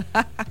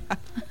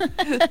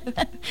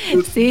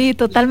 Sí,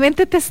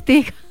 totalmente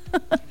testigo.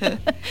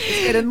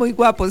 Eres muy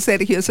guapo,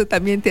 Sergio, eso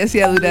también te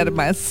hacía durar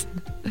más.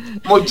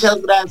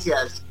 Muchas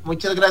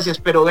gracias,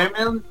 pero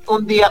verme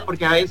un día,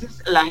 porque a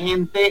veces la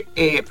gente,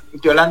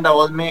 Yolanda,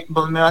 vos me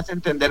vas a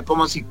entender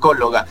como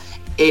psicóloga,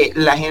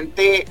 la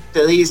gente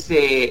te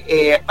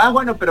dice,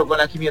 bueno, pero con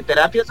la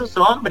quimioterapia sos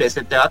hombre,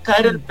 se te va a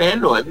caer el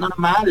pelo, es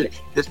normal,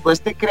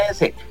 después te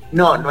crece.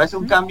 No es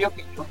un cambio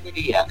que yo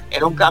quería,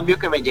 era un cambio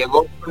que me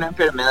llegó por una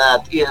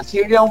enfermedad, y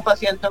decirle a un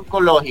paciente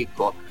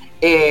oncológico,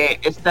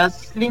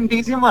 estás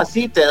lindísimo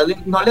así,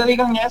 no le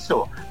digan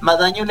eso, más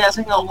daño le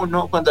hacen a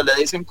uno cuando le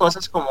dicen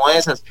cosas como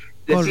esas.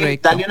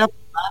 Darle una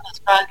palmada en la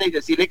espalda y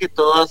decirle que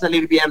todo va a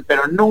salir bien,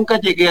 pero nunca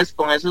llegues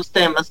con esos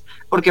temas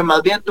porque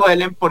más bien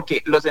duelen,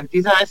 porque lo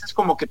sentís a veces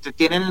como que te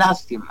tienen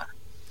lástima.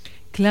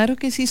 Claro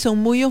que sí, son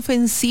muy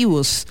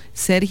ofensivos,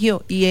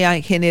 Sergio, y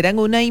generan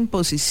una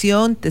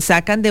imposición, te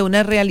sacan de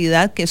una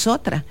realidad que es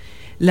otra.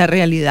 La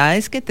realidad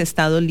es que te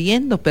está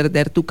doliendo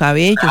perder tu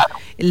cabello, claro.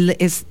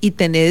 Y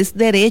tenés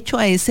derecho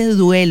a ese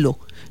duelo.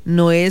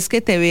 No es que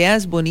te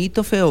veas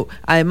bonito, feo.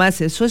 Además,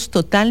 eso es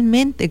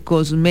totalmente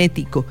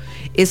cosmético.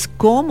 Es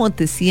cómo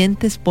te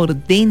sientes por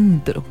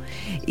dentro.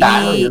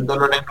 Claro, y un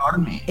dolor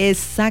enorme.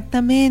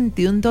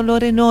 Exactamente, un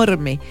dolor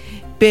enorme.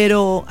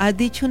 Pero has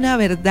dicho una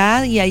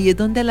verdad y ahí es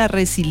donde la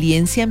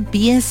resiliencia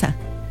empieza.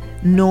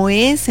 No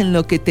es en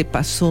lo que te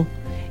pasó,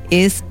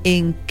 es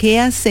en qué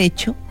has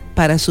hecho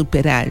para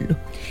superarlo.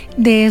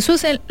 De eso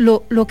es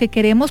lo que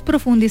queremos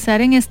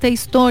profundizar en esta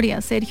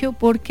historia, Sergio,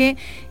 porque,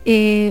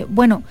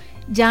 bueno,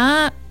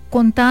 ya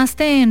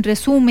contaste en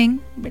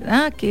resumen,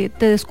 ¿verdad?, que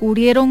te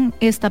descubrieron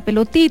esta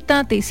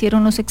pelotita, te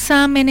hicieron los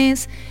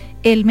exámenes,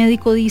 el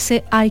médico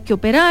dice hay que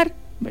operar,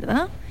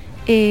 ¿verdad?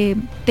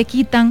 Te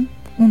quitan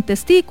un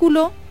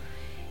testículo,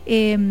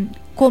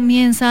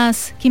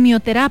 comienzas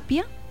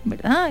quimioterapia,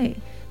 ¿verdad?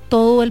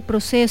 Todo el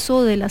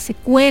proceso de las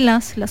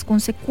secuelas, las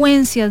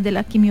consecuencias de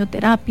la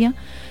quimioterapia,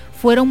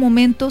 fueron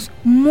momentos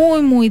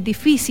muy, muy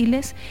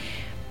difíciles,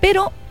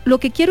 pero lo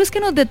que quiero es que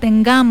nos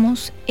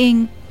detengamos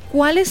en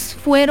cuáles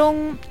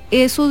fueron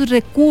esos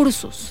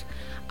recursos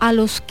a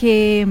los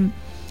que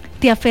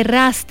te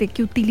aferraste,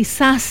 que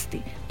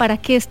utilizaste para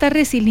que esta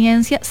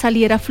resiliencia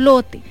saliera a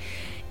flote.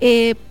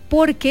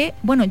 Porque,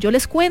 bueno, yo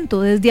les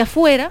cuento desde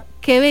afuera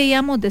qué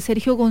veíamos de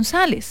Sergio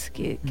González,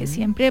 que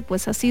siempre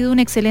pues ha sido un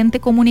excelente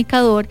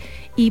comunicador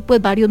y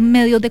pues varios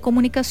medios de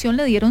comunicación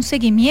le dieron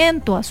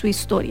seguimiento a su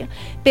historia.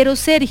 Pero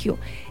Sergio,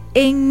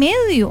 en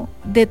medio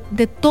de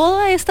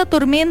toda esta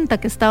tormenta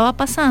que estaba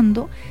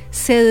pasando,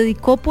 se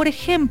dedicó, por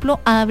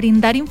ejemplo, a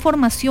brindar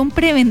información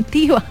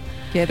preventiva.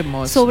 Qué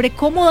hermoso. Sobre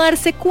cómo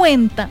darse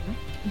cuenta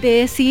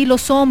de si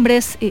los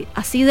hombres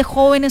así de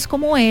jóvenes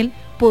como él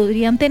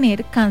podrían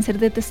tener cáncer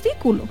de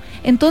testículo.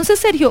 Entonces,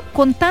 Sergio,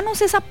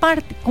 contanos esa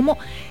parte,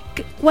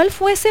 ¿cuál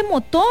fue ese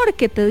motor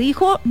que te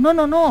dijo,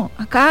 no,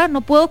 acá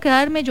no puedo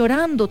quedarme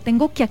llorando,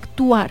 tengo que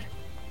actuar?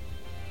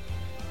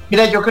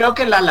 Mira, yo creo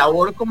que la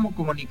labor como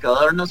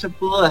comunicador no se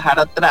pudo dejar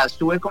atrás.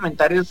 Tuve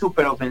comentarios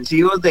súper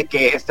ofensivos de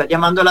que está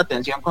llamando la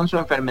atención con su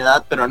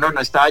enfermedad, pero no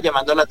estaba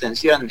llamando la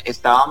atención,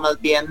 estaba más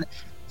bien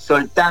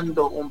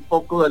soltando un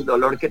poco del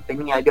dolor que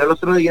tenía. Yo el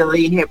otro día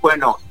dije,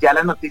 bueno, ya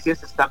la noticia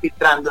se está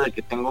filtrando de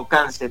que tengo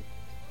cáncer,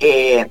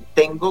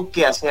 tengo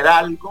que hacer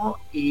algo,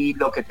 y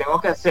lo que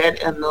tengo que hacer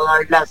es no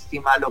dar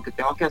lástima, lo que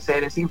tengo que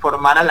hacer es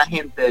informar a la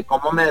gente de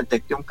cómo me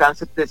detecté un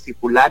cáncer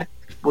testicular,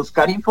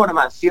 buscar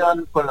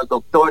información con los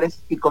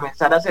doctores y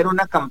comenzar a hacer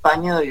una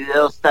campaña de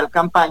videos. Tal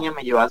campaña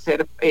me llevó a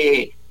hacer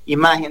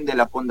imagen de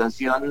la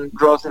Fundación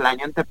Ross el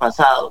año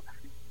antepasado,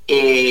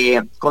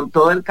 con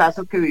todo el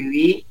caso que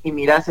viví, y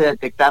mira, se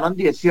detectaron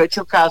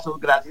 18 casos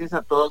gracias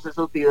a todos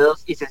esos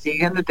videos y se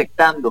siguen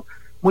detectando.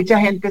 Mucha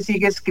gente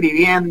sigue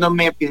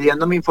escribiéndome,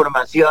 pidiéndome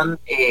información,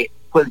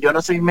 pues yo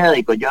no soy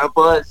médico, yo no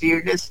puedo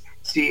decirles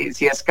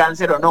si es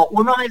cáncer o no.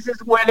 Uno a veces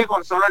huele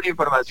con solo la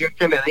información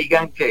que le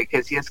digan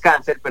que sí es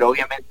cáncer, pero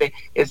obviamente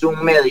es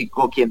un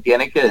médico quien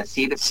tiene que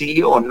decir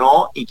sí o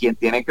no y quien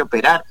tiene que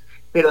operar.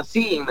 Pero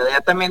sí,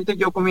 inmediatamente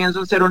yo comienzo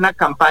a hacer una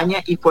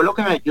campaña y fue lo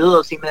que me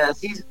ayudó. Si me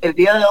decís, el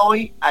día de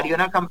hoy haría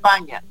una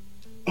campaña,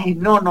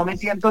 no me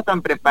siento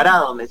tan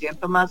preparado, me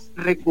siento más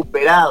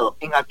recuperado.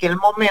 En aquel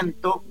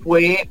momento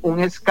fue un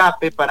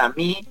escape para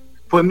mí,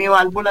 fue mi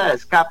válvula de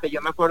escape.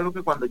 Yo me acuerdo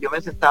que cuando yo me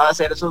sentaba a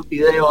hacer esos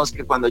videos,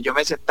 que cuando yo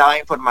me sentaba a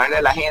informarle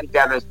a la gente,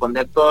 a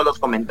responder todos los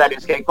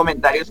comentarios, que hay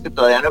comentarios que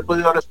todavía no he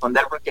podido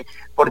responder porque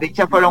por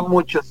dicha fueron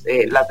muchos,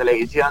 la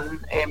televisión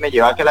me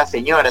llevó a que las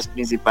señoras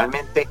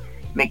principalmente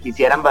me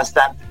quisieran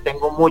bastante.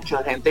 Tengo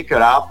mucha gente que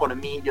oraba por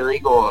mí, yo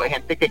digo,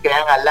 gente que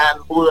crean Alá,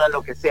 Buda,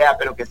 lo que sea,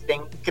 pero que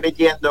estén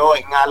creyendo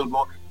en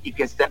algo y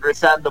que estén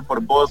rezando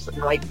por vos,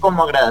 no hay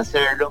cómo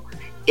agradecerlo.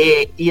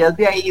 Y es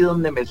de ahí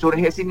donde me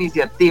surge esa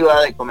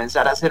iniciativa de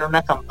comenzar a hacer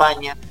una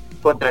campaña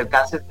contra el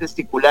cáncer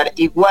testicular.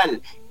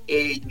 Igual,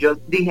 yo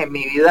dije,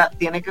 mi vida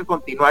tiene que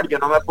continuar, yo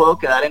no me puedo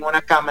quedar en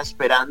una cama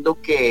esperando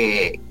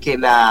que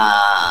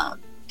la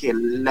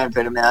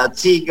enfermedad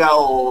siga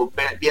o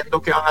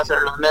viendo qué van a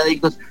hacer los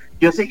médicos.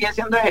 Yo seguí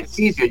haciendo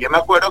ejercicio. Yo me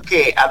acuerdo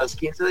que a los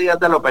 15 días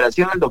de la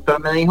operación el doctor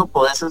me dijo,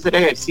 podés hacer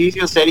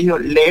ejercicio, Sergio,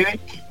 leve,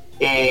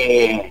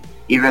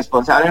 y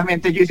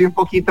responsablemente yo hice un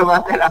poquito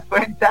más de la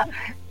cuenta,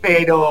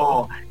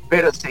 pero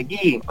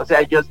seguí. O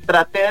sea, yo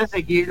traté de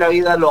seguir la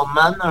vida lo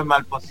más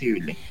normal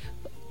posible.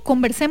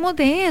 Conversemos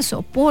de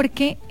eso,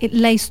 porque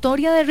la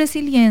historia de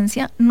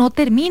resiliencia no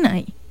termina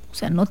ahí. O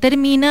sea, no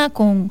termina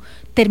con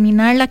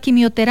terminar la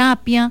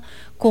quimioterapia,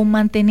 con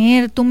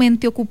mantener tu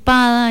mente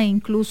ocupada e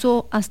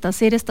incluso hasta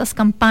hacer estas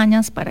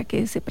campañas para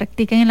que se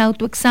practiquen el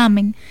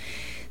autoexamen,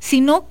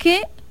 sino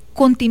que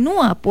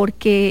continúa,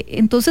 porque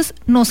entonces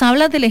nos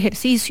hablas del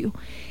ejercicio.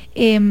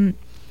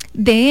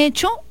 De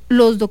hecho,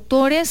 los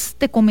doctores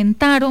te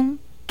comentaron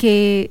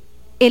que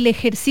el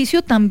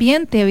ejercicio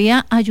también te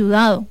había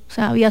ayudado, o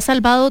sea, había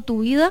salvado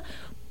tu vida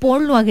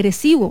por lo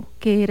agresivo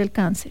que era el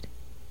cáncer.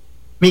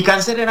 Mi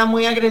cáncer era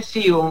muy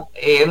agresivo,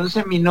 era un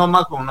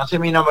seminoma,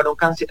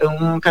 era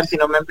un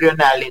carcinoma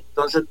embrional,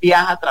 entonces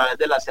viaja a través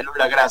de la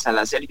célula grasa. Al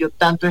hacer yo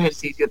tanto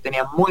ejercicio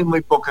tenía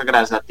muy poca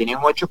grasa, tenía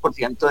un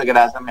 8% de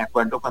grasa, me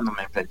acuerdo cuando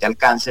me enfrenté al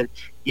cáncer,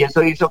 y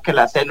eso hizo que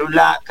la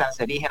célula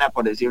cancerígena,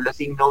 por decirlo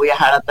así, no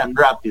viajara tan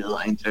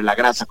rápido entre la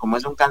grasa. Como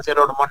es un cáncer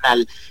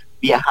hormonal,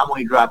 viaja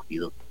muy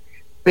rápido.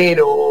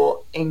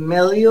 Pero en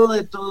medio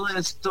de todo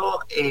esto,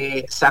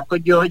 saco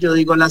yo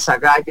digo las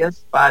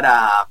agallas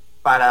para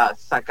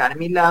sacar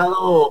mi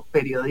lado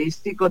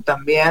periodístico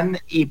también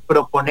y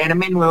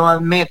proponerme nuevas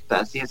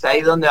metas, y es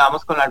ahí donde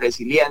vamos con la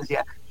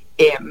resiliencia.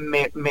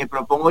 Me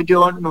propongo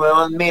yo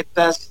nuevas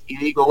metas y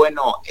digo,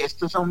 bueno,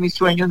 estos son mis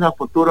sueños a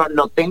futuro,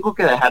 no tengo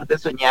que dejar de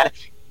soñar.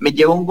 Me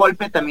llevo un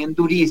golpe también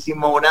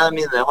durísimo, una de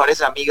mis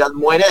mejores amigas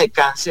muere de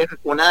cáncer,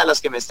 una de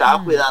las que me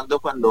estaba cuidando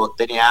cuando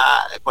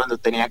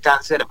tenía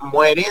cáncer,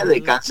 muere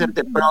de cáncer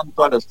de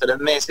pronto a los 3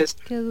 meses.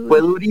 Fue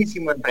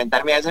durísimo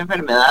enfrentarme a esa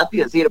enfermedad y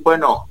decir,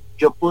 bueno,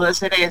 yo pude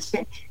hacer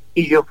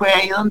y yo fue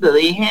ahí donde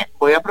dije,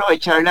 voy a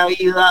aprovechar la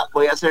vida,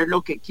 voy a hacer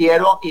lo que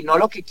quiero, y no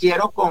lo que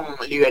quiero con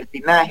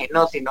libertinaje,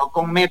 no, sino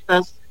con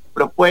metas,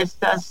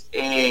 propuestas,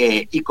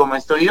 y como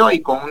estoy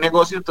hoy, con un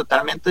negocio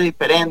totalmente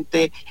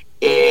diferente.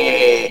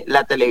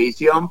 La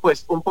televisión,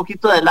 pues un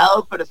poquito de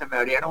lado, pero se me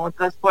abrieron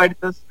otras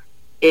puertas,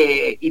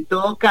 y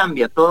todo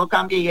cambia,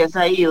 y es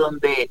ahí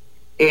donde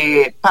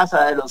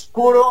pasa del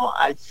oscuro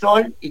al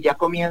sol y ya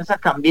comienza a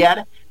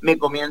cambiar. Me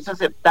comienza a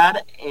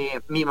aceptar,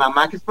 mi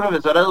mamá, que es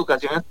profesora de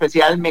educación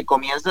especial, me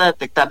comienza a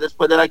detectar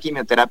después de la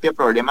quimioterapia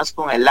problemas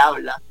con el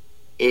habla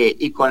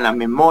y con la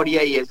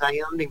memoria, y es ahí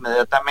donde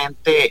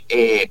inmediatamente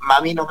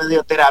mami no me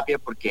dio terapia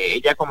porque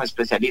ella como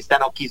especialista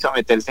no quiso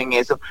meterse en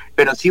eso,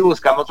 pero sí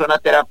buscamos una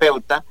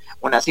terapeuta,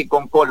 una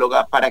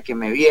psicooncóloga, para que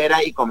me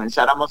viera y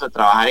comenzáramos a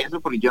trabajar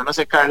eso, porque yo no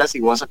sé, Carla,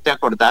 si vos te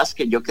acordás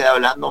que yo quedé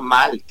hablando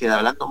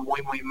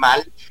muy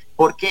mal,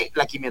 porque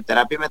la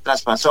quimioterapia me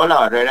traspasó la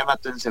barrera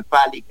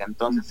hematoencefálica,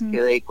 entonces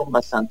quedé con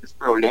bastantes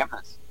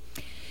problemas.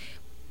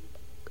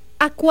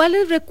 ¿A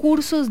cuáles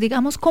recursos,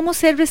 digamos, cómo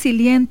ser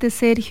resiliente,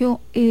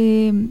 Sergio?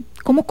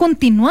 ¿Cómo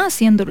continúas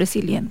siendo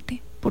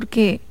resiliente?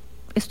 Porque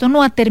esto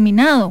no ha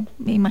terminado.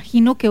 Me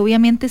imagino que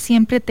obviamente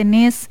siempre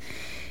tenés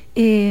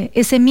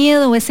ese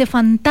miedo, ese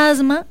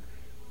fantasma,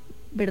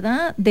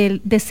 ¿verdad?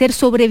 De ser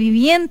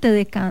sobreviviente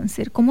de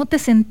cáncer. ¿Cómo te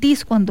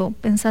sentís cuando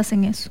pensás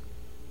en eso?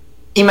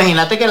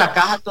 Imagínate que la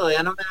caja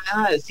todavía no me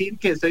deja decir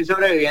que soy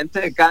sobreviviente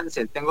de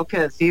cáncer. Tengo que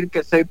decir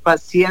que soy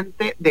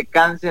paciente de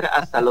cáncer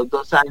hasta los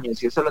 2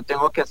 años y eso lo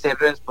tengo que hacer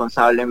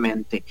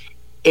responsablemente.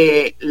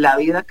 La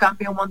vida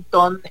cambia un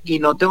montón y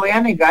no te voy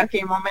a negar que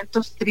hay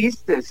momentos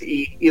tristes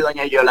y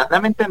doña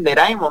Yolanda me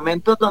entenderá, hay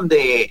momentos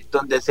donde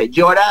se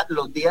llora.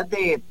 Los días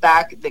de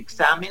TAC, de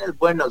exámenes,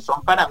 bueno,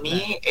 son para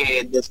mí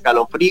de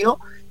escalofrío,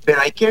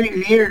 pero hay que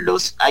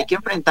vivirlos, hay que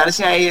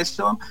enfrentarse a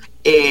eso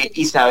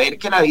y saber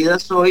que la vida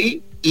es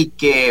hoy y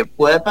que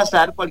puede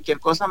pasar cualquier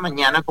cosa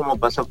mañana, como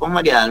pasó con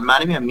María del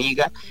Mar, mi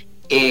amiga,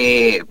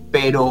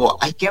 pero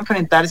hay que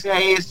enfrentarse a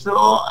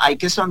eso, hay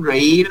que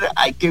sonreír,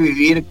 hay que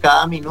vivir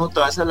cada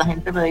minuto. A veces la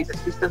gente me dice,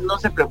 es que usted no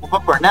se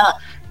preocupa por nada.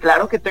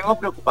 Claro que tengo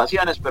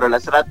preocupaciones, pero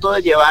las trato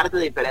de llevar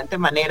de diferente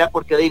manera,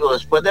 porque digo,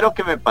 después de lo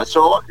que me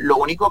pasó, lo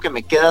único que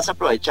me queda es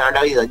aprovechar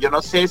la vida. Yo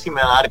no sé si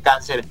me va a dar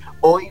cáncer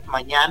hoy,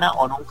 mañana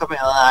o nunca me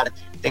va a dar.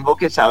 Tengo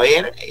que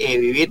saber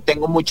vivir,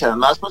 tengo muchas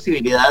más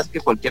posibilidades que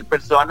cualquier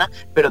persona,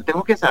 pero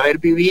tengo que saber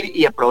vivir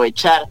y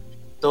aprovechar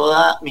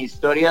toda mi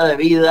historia de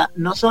vida,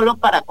 no solo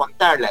para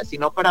contarla,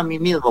 sino para mí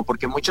mismo,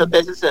 porque muchas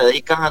veces se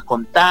dedican a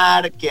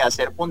contar, que a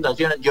hacer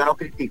fundaciones. Yo no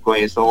critico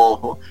eso,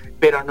 ojo,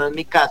 pero no es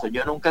mi caso.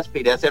 Yo nunca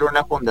aspiré a hacer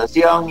una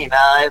fundación ni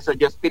nada de eso.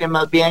 Yo aspiré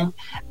más bien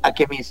a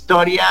que mi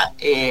historia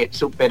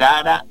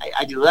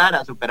ayudara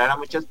a superar a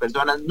muchas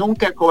personas.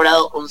 Nunca he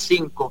cobrado un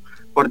 5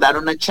 por dar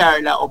una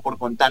charla o por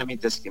contar mi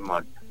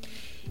testimonio.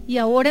 Y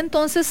ahora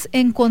entonces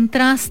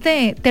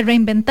te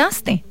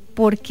reinventaste,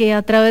 porque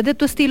a través de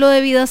tu estilo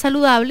de vida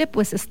saludable,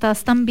 pues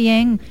estás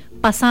también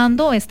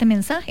pasando este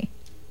mensaje.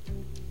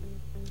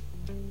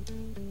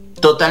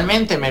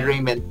 Totalmente, me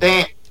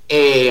reinventé.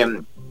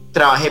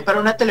 Trabajé para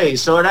una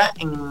televisora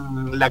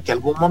en la que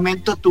algún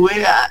momento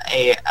tuve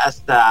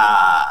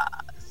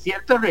hasta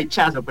cierto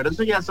rechazo, pero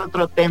eso ya es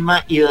otro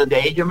tema, y desde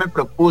ahí yo me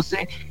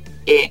propuse,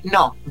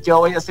 no, yo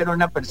voy a ser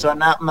una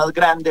persona más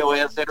grande, voy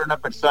a ser una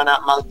persona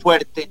más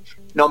fuerte,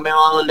 no me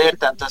va a doler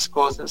tantas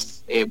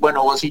cosas.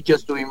 Bueno, vos y yo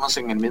estuvimos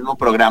en el mismo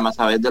programa,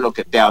 sabes de lo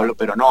que te hablo,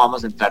 pero no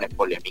vamos a entrar en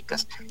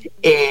polémicas.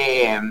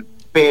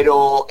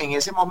 Pero en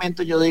ese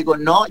momento yo digo,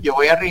 no, yo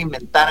voy a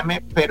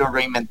reinventarme, pero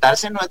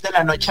reinventarse no es de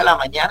la noche a la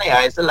mañana, y a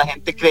veces la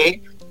gente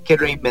cree que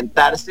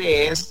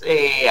reinventarse es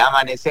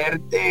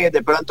amanecer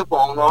de pronto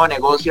con un nuevo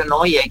negocio,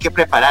 no, y hay que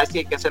prepararse,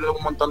 hay que hacer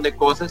un montón de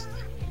cosas.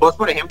 Vos,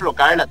 por ejemplo,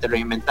 Carla, te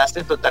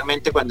reinventaste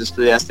totalmente cuando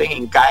estudiaste en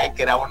INCAE,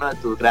 que era uno de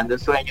tus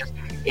grandes sueños.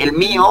 El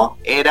mío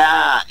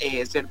era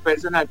ser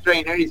personal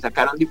trainer y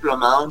sacar un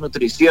diplomado en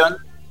nutrición.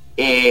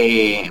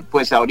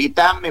 Pues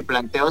ahorita me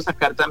planteo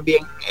sacar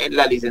también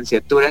la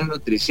licenciatura en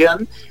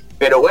nutrición,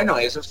 pero bueno,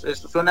 eso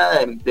es una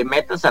de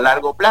metas a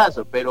largo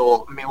plazo.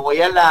 Pero me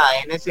voy a la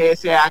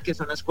NCSA, que es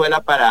una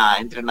escuela para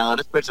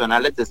entrenadores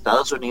personales de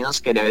Estados Unidos,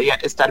 que debería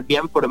estar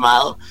bien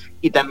formado,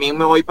 y también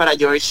me voy para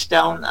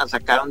Georgetown a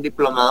sacar un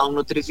diplomado en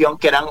nutrición,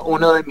 que eran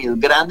uno de mis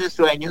grandes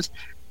sueños,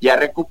 ya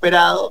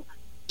recuperado.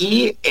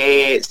 Y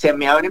se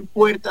me abren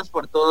puertas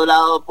por todo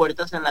lado,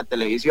 puertas en la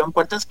televisión,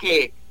 puertas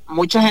que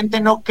mucha gente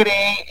no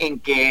cree en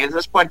que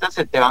esas puertas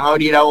se te van a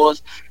abrir a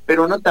vos,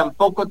 pero uno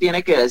tampoco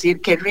tiene que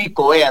decir qué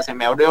rico, vea, se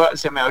me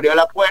abrió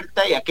la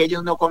puerta y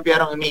aquellos no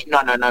confiaron en mí.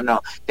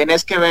 No.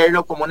 Tenés que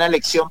verlo como una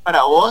lección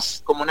para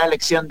vos, como una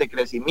lección de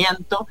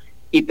crecimiento,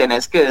 y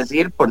tenés que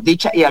decir por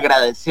dicha y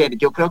agradecer.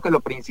 Yo creo que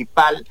lo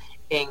principal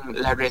en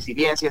la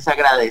resiliencia es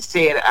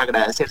agradecer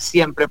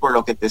siempre por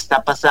lo que te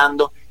está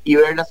pasando y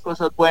ver las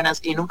cosas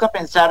buenas, y nunca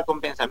pensar con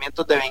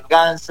pensamientos de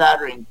venganza,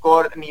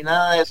 rencor, ni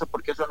nada de eso,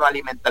 porque eso no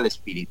alimenta el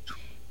espíritu.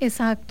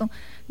 Exacto.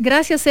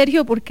 Gracias,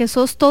 Sergio, porque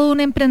sos todo un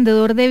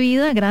emprendedor de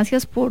vida.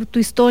 Gracias por tu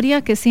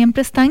historia, que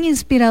siempre es tan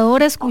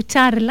inspiradora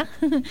escucharla.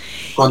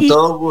 Con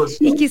todo gusto.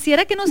 Y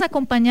quisiera que nos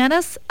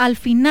acompañaras al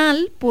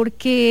final,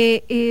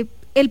 porque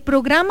el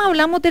programa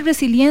hablamos de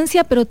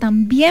resiliencia, pero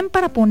también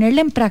para ponerla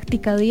en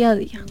práctica día a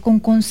día, con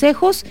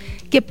consejos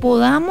que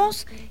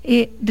podamos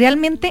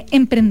realmente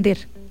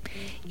emprender.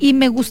 Y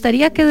me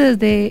gustaría que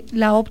desde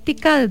la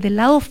óptica, desde el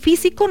lado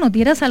físico, nos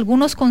dieras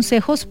algunos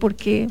consejos,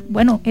 porque,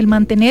 bueno, el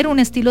mantener un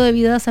estilo de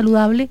vida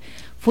saludable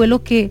fue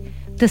lo que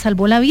te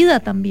salvó la vida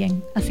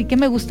también. Así que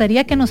me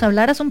gustaría que nos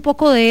hablaras un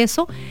poco de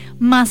eso.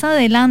 Más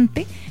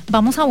adelante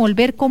vamos a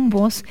volver con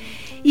vos.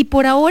 Y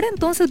por ahora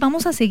entonces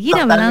vamos a seguir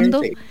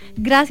hablando.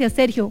 Gracias,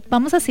 Sergio.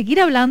 Vamos a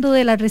seguir hablando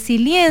de la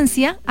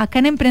resiliencia acá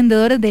en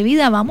Emprendedores de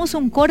Vida. Vamos a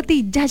un corte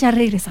y ya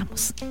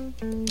regresamos.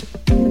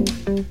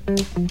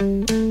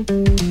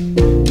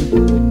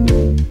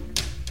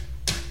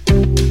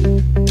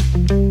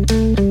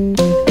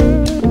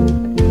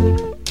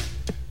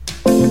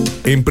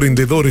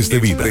 Emprendedores de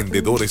Vida.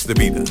 Emprendedores de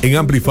Vida. En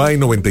Amplify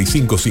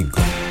 95.5.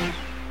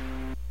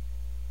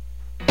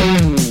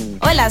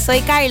 Hola,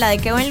 soy Carla de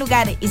Qué Buen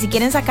Lugar y si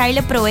quieren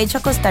sacarle provecho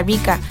a Costa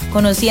Rica,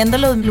 conociendo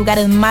los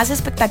lugares más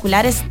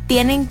espectaculares,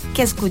 tienen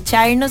que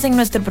escucharnos en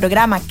nuestro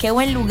programa Qué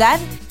Buen Lugar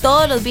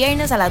todos los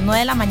viernes a las 9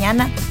 de la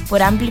mañana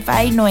por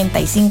Amplify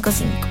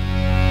 95.5.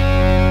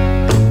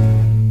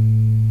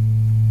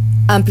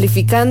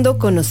 Amplificando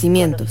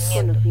conocimientos.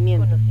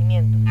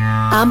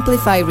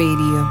 Amplify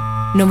Radio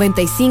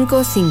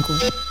 95.5.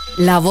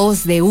 La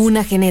voz de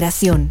una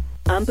generación.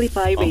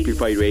 Amplify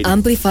Radio.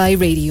 Amplify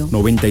Radio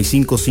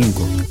 95.5.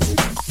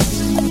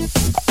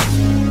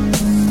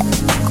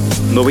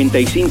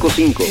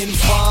 95.5.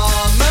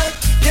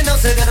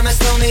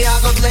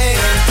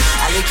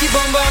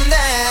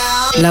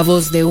 La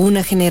voz de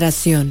una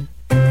generación.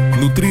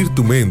 Nutrir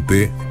tu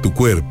mente, tu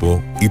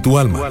cuerpo y tu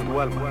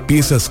alma.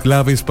 Piezas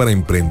claves para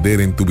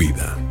emprender en tu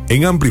vida.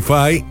 En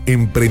Amplify,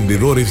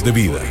 Emprendedores de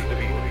Vida.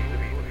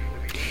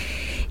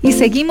 Y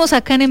seguimos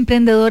acá en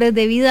Emprendedores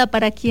de Vida.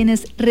 Para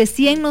quienes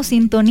recién nos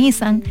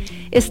sintonizan,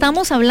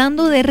 estamos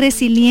hablando de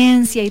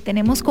resiliencia y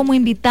tenemos como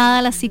invitada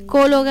a la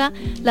psicóloga,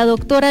 la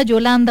doctora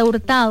Yolanda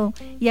Hurtado.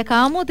 Y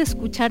acabamos de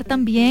escuchar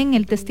también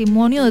el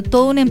testimonio de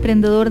todo un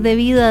emprendedor de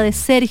vida, de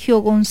Sergio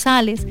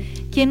González,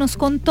 quien nos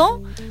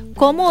contó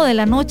cómo de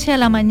la noche a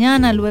la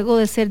mañana, luego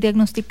de ser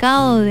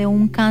diagnosticado de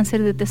un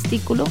cáncer de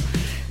testículo,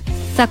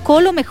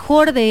 sacó lo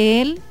mejor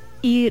de él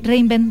y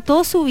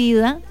reinventó su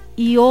vida,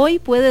 y hoy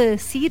puede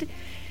decir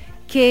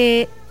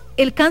que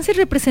el cáncer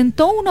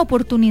representó una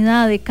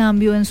oportunidad de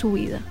cambio en su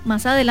vida.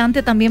 Más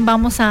adelante también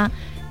vamos a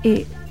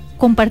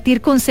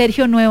compartir con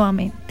Sergio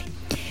nuevamente.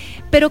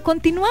 Pero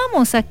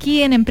continuamos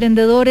aquí en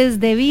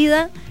Emprendedores de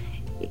Vida.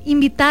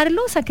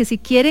 Invitarlos a que si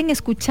quieren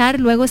escuchar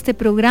luego este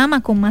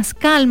programa con más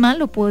calma,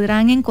 lo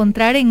podrán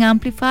encontrar en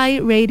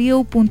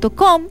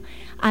amplifyradio.com,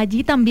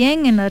 allí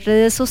también en las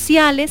redes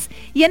sociales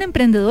y en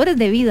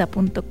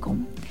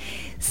emprendedoresdevida.com.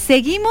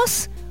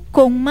 Seguimos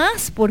con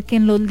más, porque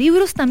en los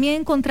libros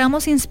también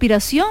encontramos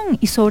inspiración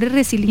y sobre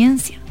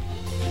resiliencia.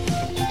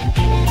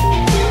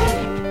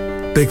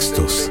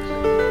 Textos,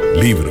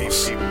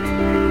 libros,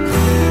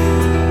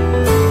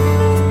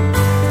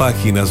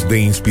 páginas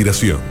de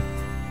inspiración.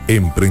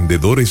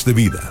 Emprendedores de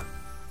Vida.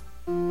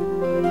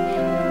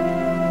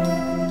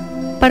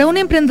 Para un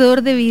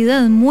emprendedor de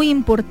vida es muy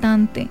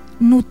importante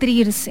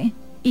nutrirse,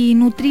 y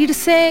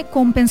nutrirse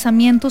con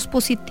pensamientos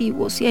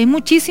positivos. Y hay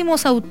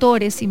muchísimos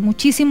autores y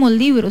muchísimos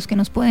libros que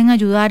nos pueden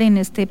ayudar en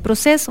este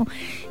proceso.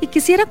 Y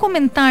quisiera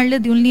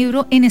comentarles de un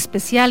libro en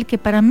especial que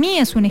para mí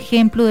es un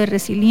ejemplo de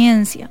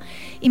resiliencia.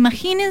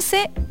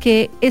 Imagínense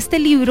que este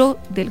libro,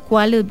 del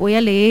cual les voy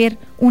a leer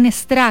un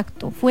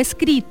extracto, fue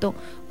escrito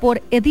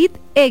por Edith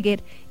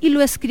Eger y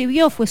lo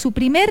escribió, fue su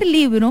primer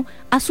libro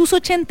a sus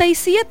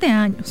 87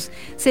 años.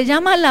 Se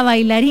llama La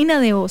bailarina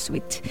de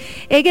Auschwitz.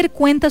 Eger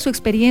cuenta su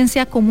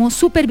experiencia como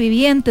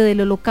superviviente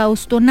del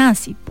holocausto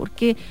nazi,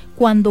 porque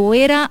cuando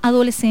era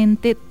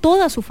adolescente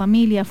toda su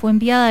familia fue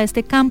enviada a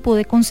este campo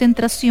de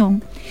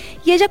concentración,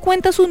 y ella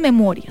cuenta sus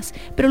memorias,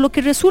 pero lo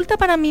que resulta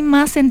para mí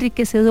más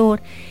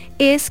enriquecedor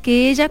es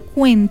que ella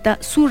cuenta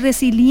su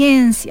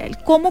resiliencia, el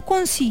cómo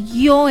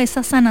consiguió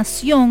esa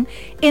sanación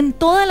en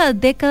todas las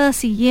décadas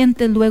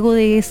siguientes luego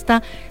de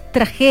esta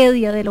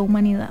tragedia de la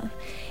humanidad.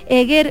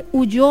 Eger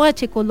huyó a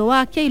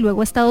Checoslovaquia y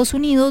luego a Estados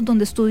Unidos,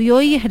 donde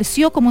estudió y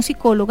ejerció como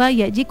psicóloga,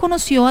 y allí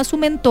conoció a su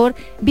mentor,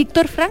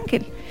 Viktor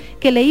Frankl,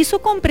 que le hizo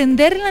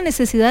comprender la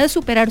necesidad de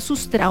superar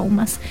sus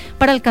traumas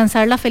para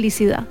alcanzar la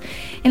felicidad.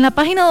 En la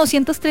página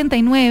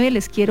 239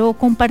 les quiero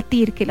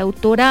compartir que la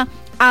autora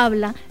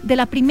habla de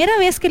la primera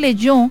vez que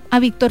leyó a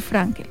Viktor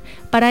Frankl.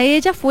 Para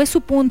ella fue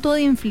su punto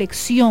de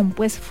inflexión,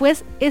 pues fue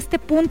este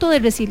punto de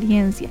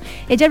resiliencia.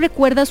 Ella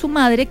recuerda a su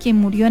madre, quien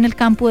murió en el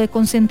campo de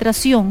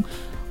concentración,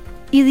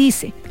 y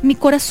dice: mi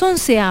corazón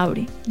se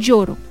abre,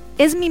 lloro.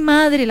 Es mi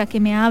madre la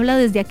que me habla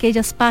desde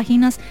aquellas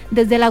páginas,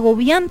 desde la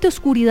agobiante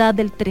oscuridad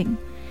del tren.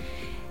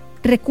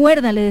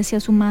 Recuerda, le decía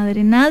su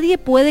madre, nadie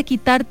puede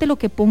quitarte lo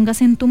que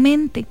pongas en tu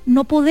mente.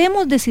 No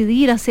podemos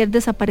decidir hacer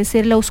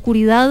desaparecer la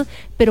oscuridad,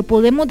 pero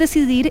podemos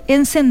decidir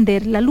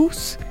encender la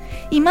luz.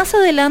 Y más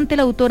adelante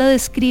la autora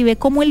describe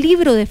cómo el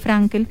libro de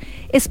Frankl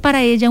es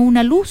para ella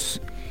una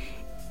luz.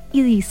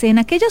 Y dice: en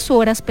aquellas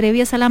horas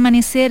previas al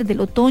amanecer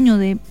del otoño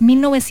de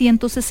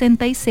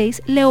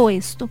 1966, leo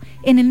esto,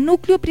 en el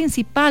núcleo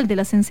principal de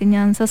las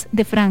enseñanzas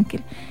de Frankl.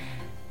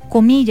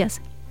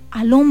 Comillas: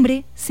 al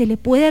hombre se le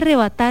puede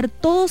arrebatar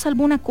todo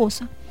salvo una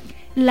cosa,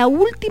 la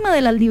última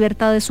de las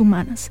libertades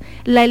humanas,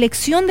 la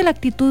elección de la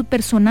actitud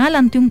personal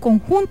ante un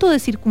conjunto de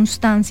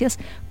circunstancias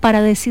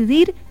para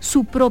decidir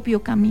su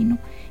propio camino.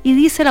 Y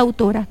dice la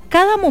autora: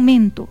 cada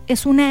momento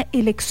es una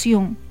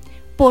elección.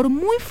 Por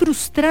muy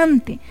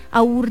frustrante,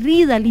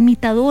 aburrida,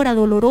 limitadora,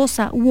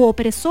 dolorosa u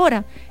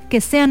opresora que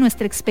sea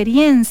nuestra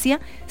experiencia,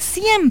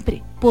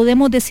 siempre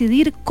podemos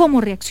decidir cómo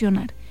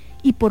reaccionar.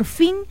 Y por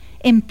fin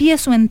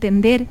empiezo a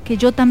entender que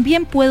yo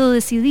también puedo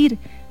decidir.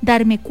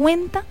 Darme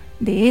cuenta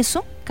de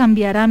eso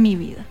cambiará mi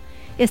vida.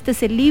 Este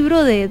es el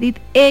libro de Edith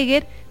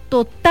Eger,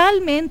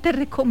 totalmente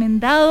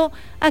recomendado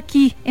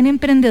aquí en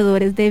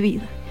Emprendedores de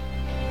Vida.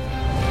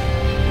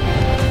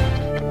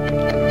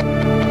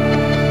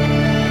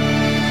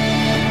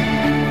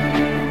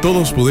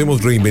 Todos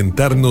podemos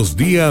reinventarnos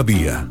día a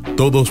día.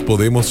 Todos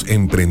podemos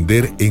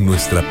emprender en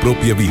nuestra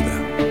propia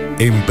vida.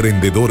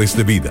 Emprendedores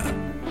de vida.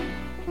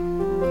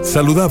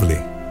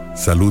 Saludable.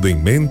 Salud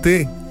en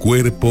mente,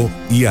 cuerpo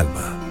y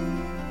alma.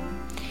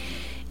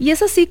 Y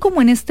es así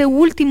como en este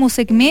último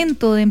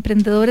segmento de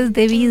Emprendedores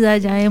de Vida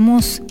ya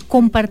hemos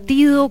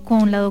compartido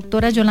con la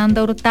doctora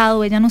Yolanda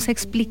Hurtado. Ella nos ha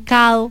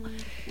explicado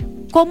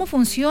cómo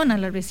funciona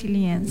la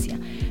resiliencia.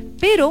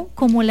 Pero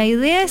como la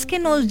idea es que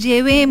nos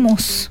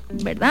llevemos,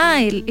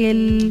 ¿verdad?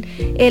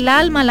 El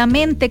alma, la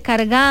mente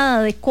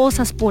cargada de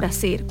cosas por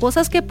hacer,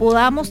 cosas que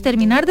podamos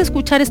terminar de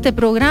escuchar este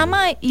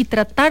programa y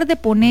tratar de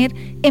poner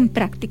en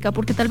práctica,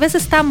 porque tal vez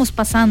estamos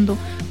pasando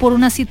por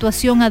una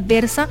situación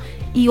adversa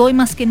y hoy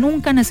más que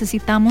nunca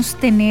necesitamos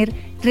tener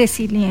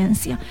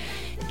resiliencia.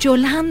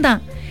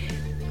 Yolanda,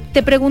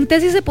 te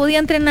pregunté si se podía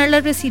entrenar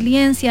la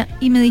resiliencia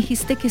y me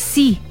dijiste que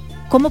sí.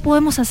 ¿Cómo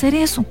podemos hacer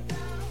eso?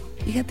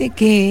 Fíjate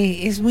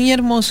que es muy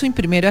hermoso y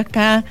primero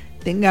acá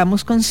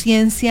tengamos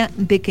conciencia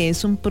de que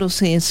es un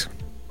proceso,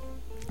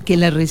 que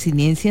la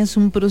resiliencia es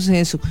un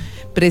proceso,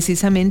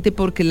 precisamente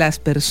porque las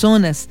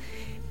personas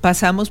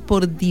pasamos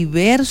por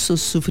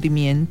diversos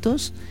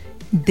sufrimientos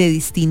de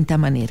distinta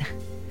manera.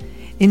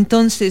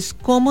 Entonces,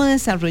 ¿cómo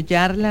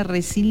desarrollar la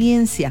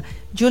resiliencia?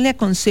 Yo le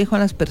aconsejo a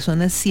las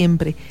personas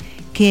siempre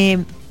que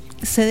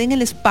se den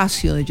el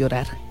espacio de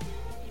llorar,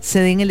 se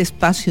den el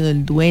espacio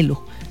del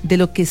duelo, de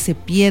lo que se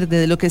pierde,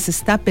 de lo que se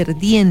está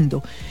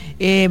perdiendo.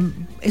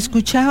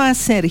 Escuchaba a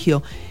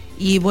Sergio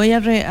y voy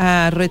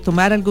a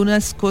retomar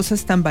algunas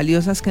cosas tan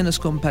valiosas que nos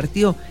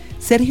compartió.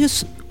 Sergio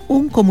es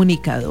un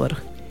comunicador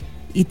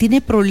y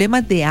tiene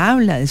problemas de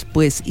habla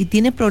después y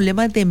tiene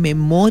problemas de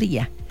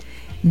memoria.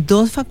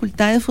 Dos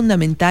facultades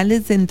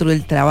fundamentales dentro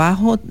del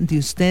trabajo de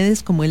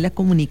ustedes como es la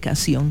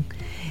comunicación.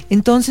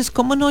 Entonces,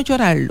 ¿cómo no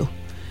llorarlo?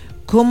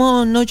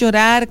 ¿Cómo no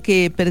llorar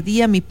que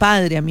perdí a mi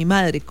padre, a mi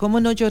madre? ¿Cómo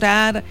no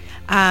llorar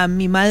a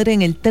mi madre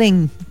en el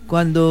tren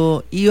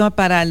cuando iba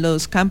para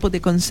los campos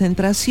de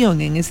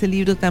concentración, en ese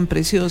libro tan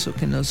precioso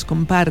que nos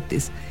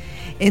compartes?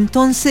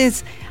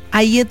 Entonces,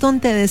 ahí es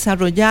donde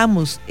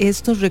desarrollamos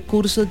estos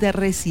recursos de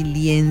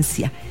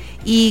resiliencia.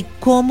 ¿Y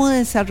cómo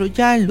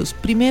desarrollarlos?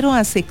 Primero,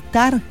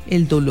 aceptar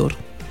el dolor,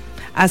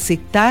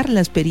 aceptar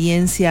la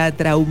experiencia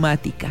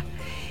traumática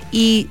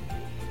y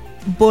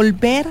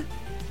volver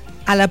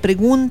a la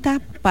pregunta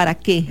 ¿para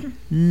qué?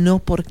 No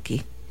 ¿por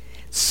qué?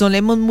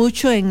 Solemos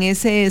mucho en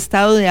ese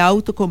estado de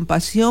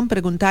autocompasión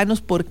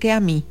preguntarnos ¿por qué a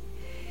mí?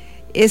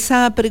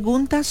 Esa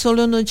pregunta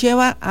solo nos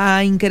lleva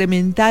a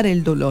incrementar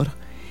el dolor,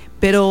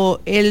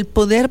 pero el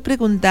poder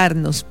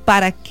preguntarnos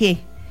 ¿para qué?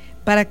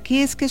 ¿Para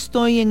qué es que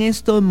estoy en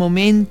estos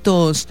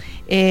momentos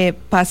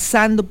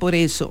pasando por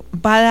eso?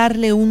 Va a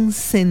darle un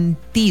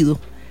sentido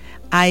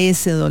a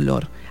ese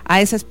dolor, a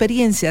esa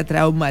experiencia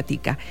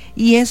traumática.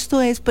 Y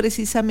esto es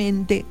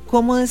precisamente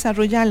cómo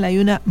desarrollarla. Hay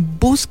una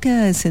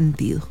búsqueda de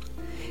sentido.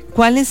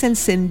 ¿Cuál es el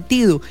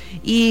sentido?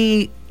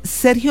 Y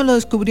Sergio lo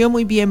descubrió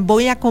muy bien.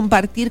 Voy a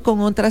compartir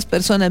con otras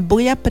personas,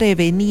 voy a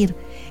prevenir.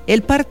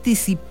 Él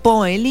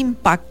participó, él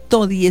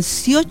impactó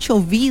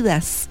 18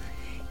 vidas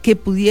que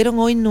pudieron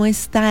hoy no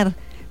estar,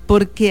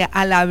 porque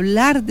al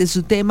hablar de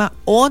su tema,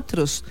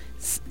 otros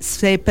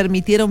se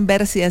permitieron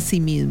verse a sí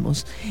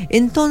mismos.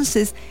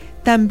 Entonces,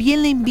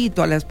 también le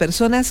invito a las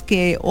personas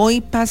que hoy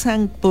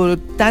pasan por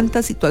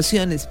tantas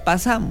situaciones,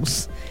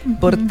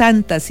 por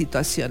tantas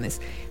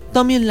situaciones.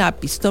 Tome un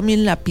lápiz,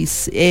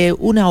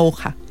 una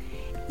hoja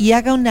y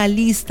haga una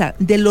lista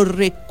de los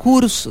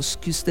recursos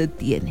que usted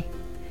tiene.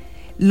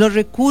 Los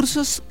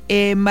recursos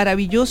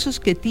maravillosos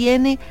que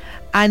tiene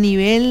a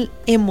nivel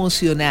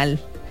emocional.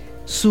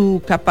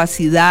 Su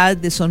capacidad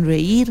de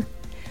sonreír,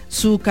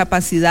 su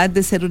capacidad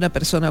de ser una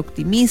persona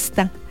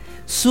optimista,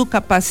 su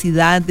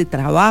capacidad de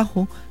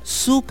trabajo,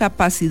 su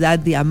capacidad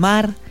de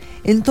amar.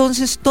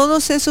 Entonces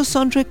todos esos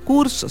son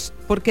recursos,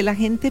 porque la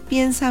gente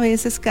piensa a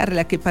veces,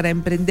 Carla, que para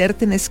emprender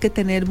tenés que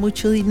tener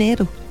mucho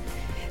dinero.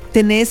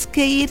 Tenés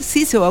que ir,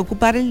 sí, se va a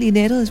ocupar el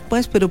dinero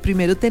después, pero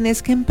primero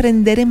tenés que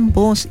emprender en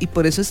vos, y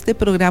por eso este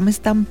programa es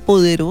tan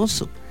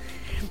poderoso.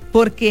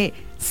 Porque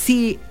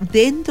si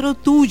dentro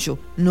tuyo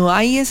no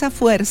hay esa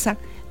fuerza,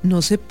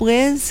 no se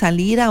puede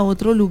salir a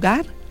otro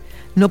lugar.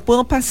 No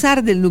puedo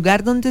pasar del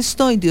lugar donde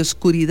estoy de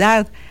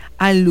oscuridad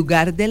al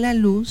lugar de la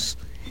luz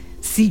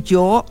si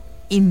yo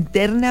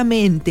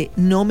internamente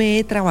no me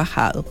he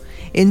trabajado.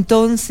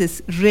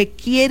 Entonces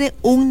requiere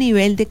un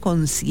nivel de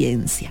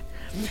conciencia.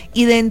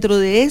 Y dentro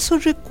de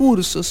esos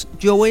recursos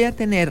yo voy a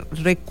tener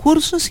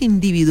recursos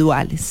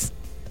individuales,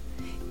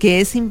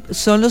 que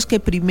son los que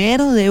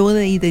primero debo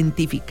de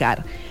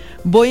identificar.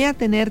 Voy a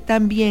tener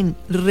también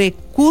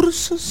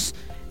recursos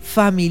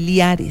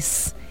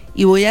familiares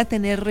y voy a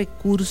tener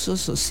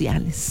recursos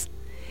sociales.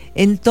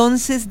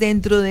 Entonces,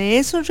 dentro de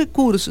esos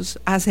recursos,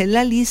 hacer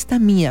la lista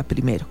mía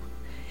primero.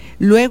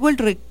 Luego el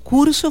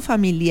recurso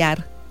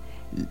familiar,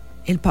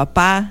 el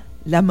papá,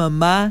 la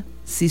mamá,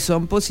 si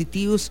son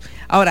positivos.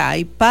 Ahora,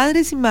 hay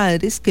padres y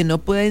madres que no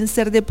pueden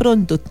ser de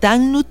pronto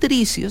tan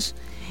nutricios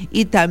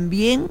y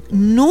también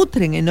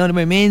nutren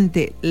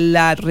enormemente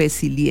la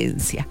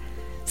resiliencia.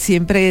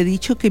 Siempre he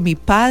dicho que mi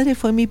padre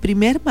fue mi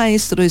primer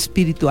maestro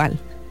espiritual,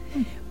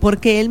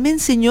 porque él me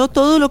enseñó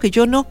todo lo que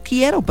yo no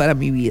quiero para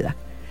mi vida.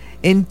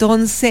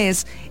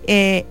 Entonces,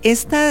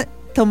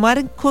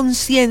 tomar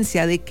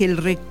conciencia de que el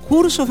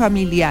recurso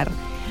familiar,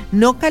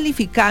 no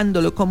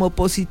calificándolo como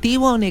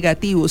positivo o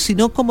negativo,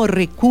 sino como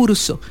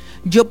recurso,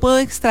 yo puedo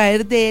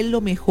extraer de él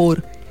lo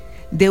mejor.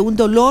 De un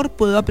dolor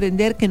puedo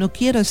aprender que no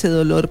quiero ese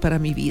dolor para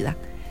mi vida.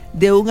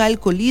 De un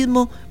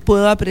alcoholismo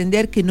puedo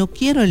aprender que no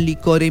quiero el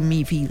licor en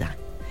mi vida.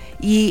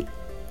 Y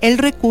el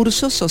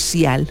recurso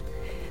social,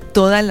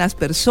 todas las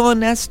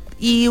personas,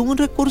 y un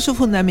recurso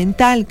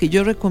fundamental que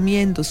yo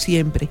recomiendo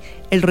siempre,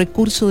 el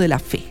recurso de la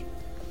fe.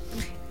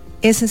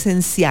 Es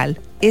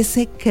esencial,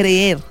 ese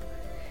creer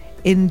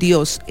en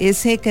Dios,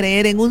 ese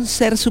creer en un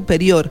ser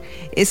superior,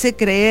 ese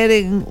creer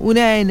en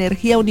una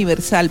energía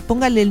universal.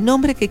 Póngale el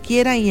nombre que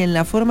quiera y en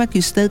la forma que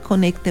usted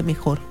conecte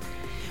mejor.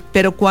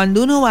 Pero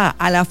cuando uno va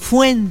a la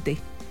fuente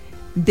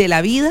de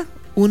la vida,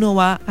 uno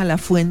va a la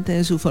fuente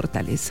de su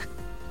fortaleza.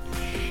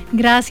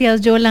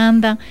 Gracias,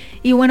 Yolanda.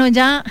 Y bueno,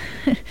 ya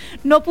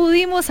no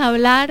pudimos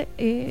hablar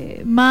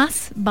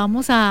más.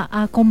 Vamos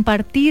a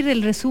compartir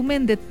el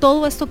resumen de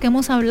todo esto que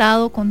hemos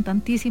hablado con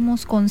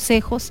tantísimos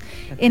consejos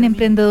en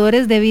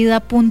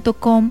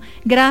emprendedoresdevida.com.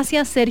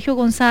 Gracias, Sergio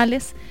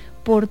González,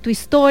 por tu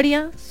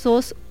historia.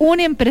 Sos un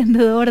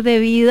emprendedor de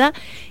vida.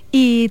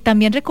 Y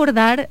también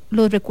recordar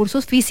los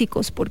recursos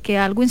físicos, porque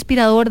algo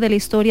inspirador de la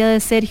historia de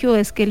Sergio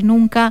es que él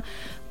nunca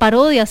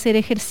paró de hacer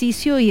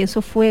ejercicio y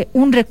eso fue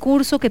un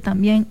recurso que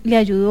también le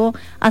ayudó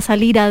a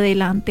salir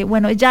adelante.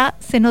 Bueno, ya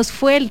se nos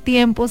fue el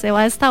tiempo, se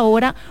va a esta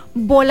hora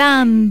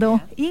volando.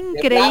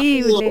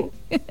 Increíble.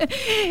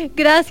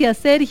 Gracias,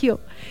 Sergio.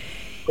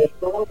 Con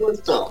todo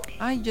gusto.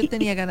 Ay, yo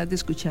tenía ganas de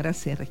escuchar a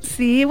Sergio.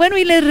 Sí, bueno,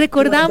 y les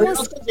recordamos...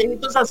 Unos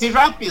consejitos así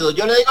rápido.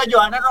 Yo le digo a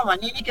Johanna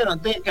Romanini que nos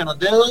dé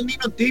 2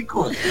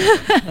 minuticos.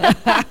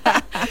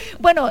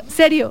 Bueno,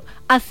 serio,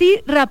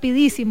 así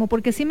rapidísimo,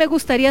 porque sí me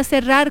gustaría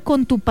cerrar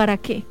con tu para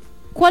qué.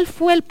 ¿Cuál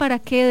fue el para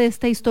qué de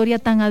esta historia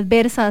tan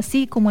adversa,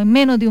 así como en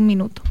menos de un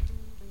minuto?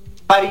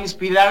 Para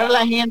inspirar a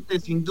la gente,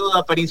 sin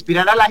duda, para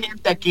inspirar a la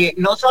gente a que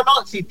no solo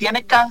si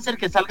tiene cáncer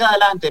que salga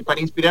adelante,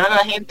 para inspirar a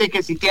la gente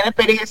que si tiene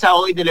pereza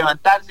hoy de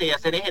levantarse y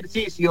hacer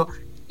ejercicio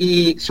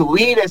y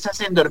subir esas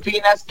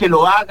endorfinas, que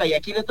lo haga. Y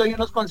aquí les doy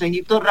unos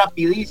consejitos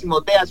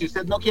rapidísimos. Vea, si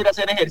usted no quiere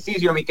hacer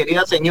ejercicio, mi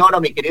querida señora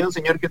o mi querido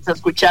señor que está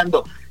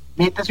escuchando,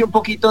 métase un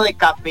poquito de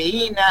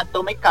cafeína,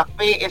 tome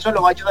café, eso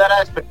lo va a ayudar a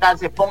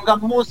despertarse. Ponga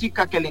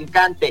música que le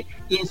encante,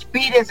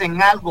 inspírese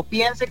en algo,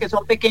 piense que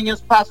son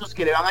pequeños pasos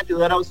que le van a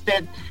ayudar a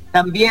usted.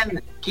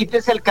 También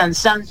quítese el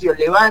cansancio,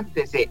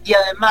 levántese y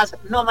además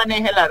no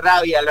maneje la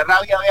rabia,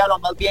 véalo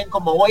más bien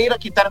como voy a ir a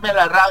quitarme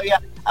la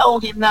rabia a un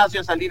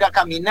gimnasio, salir a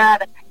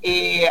caminar,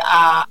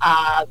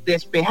 a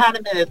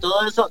despejarme de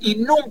todo eso y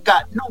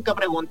nunca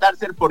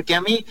preguntarse el por qué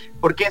a mí,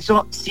 porque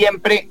eso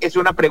siempre es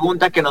una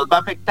pregunta que nos va a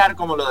afectar,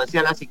 como lo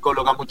decía la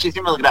psicóloga.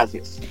 Muchísimas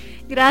gracias.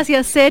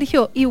 Gracias,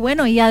 Sergio. Y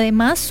bueno, y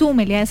además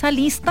súmele a esa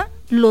lista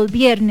los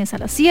viernes a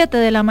las 7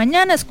 de la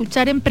mañana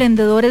escuchar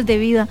Emprendedores de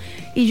Vida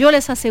y yo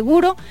les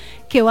aseguro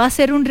que va a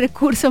ser un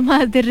recurso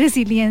más de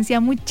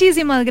resiliencia.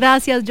 Muchísimas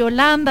gracias,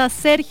 Yolanda,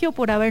 Sergio,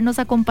 por habernos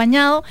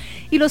acompañado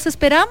y los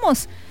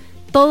esperamos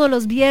todos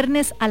los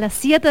viernes a las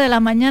 7 de la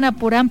mañana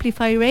por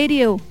Amplify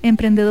Radio,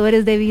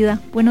 Emprendedores de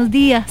Vida. Buenos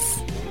días.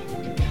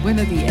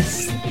 Buenos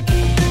días.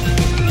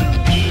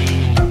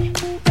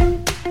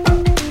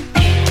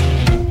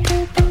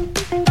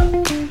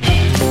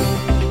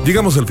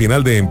 Llegamos al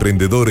final de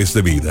Emprendedores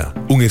de Vida,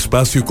 un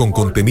espacio con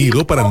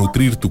contenido para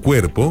nutrir tu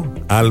cuerpo,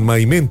 alma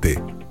y mente.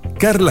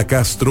 Carla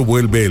Castro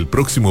vuelve el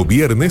próximo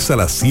viernes a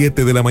las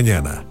 7 de la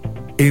mañana.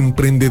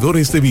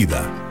 Emprendedores de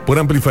Vida, por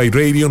Amplify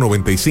Radio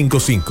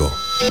 95.5.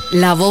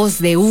 La voz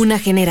de una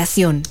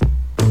generación.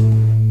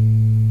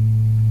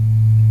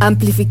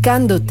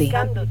 Amplificándote.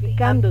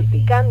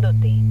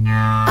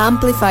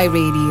 Amplify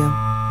Radio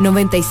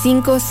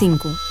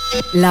 95.5.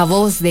 La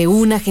voz de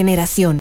una generación.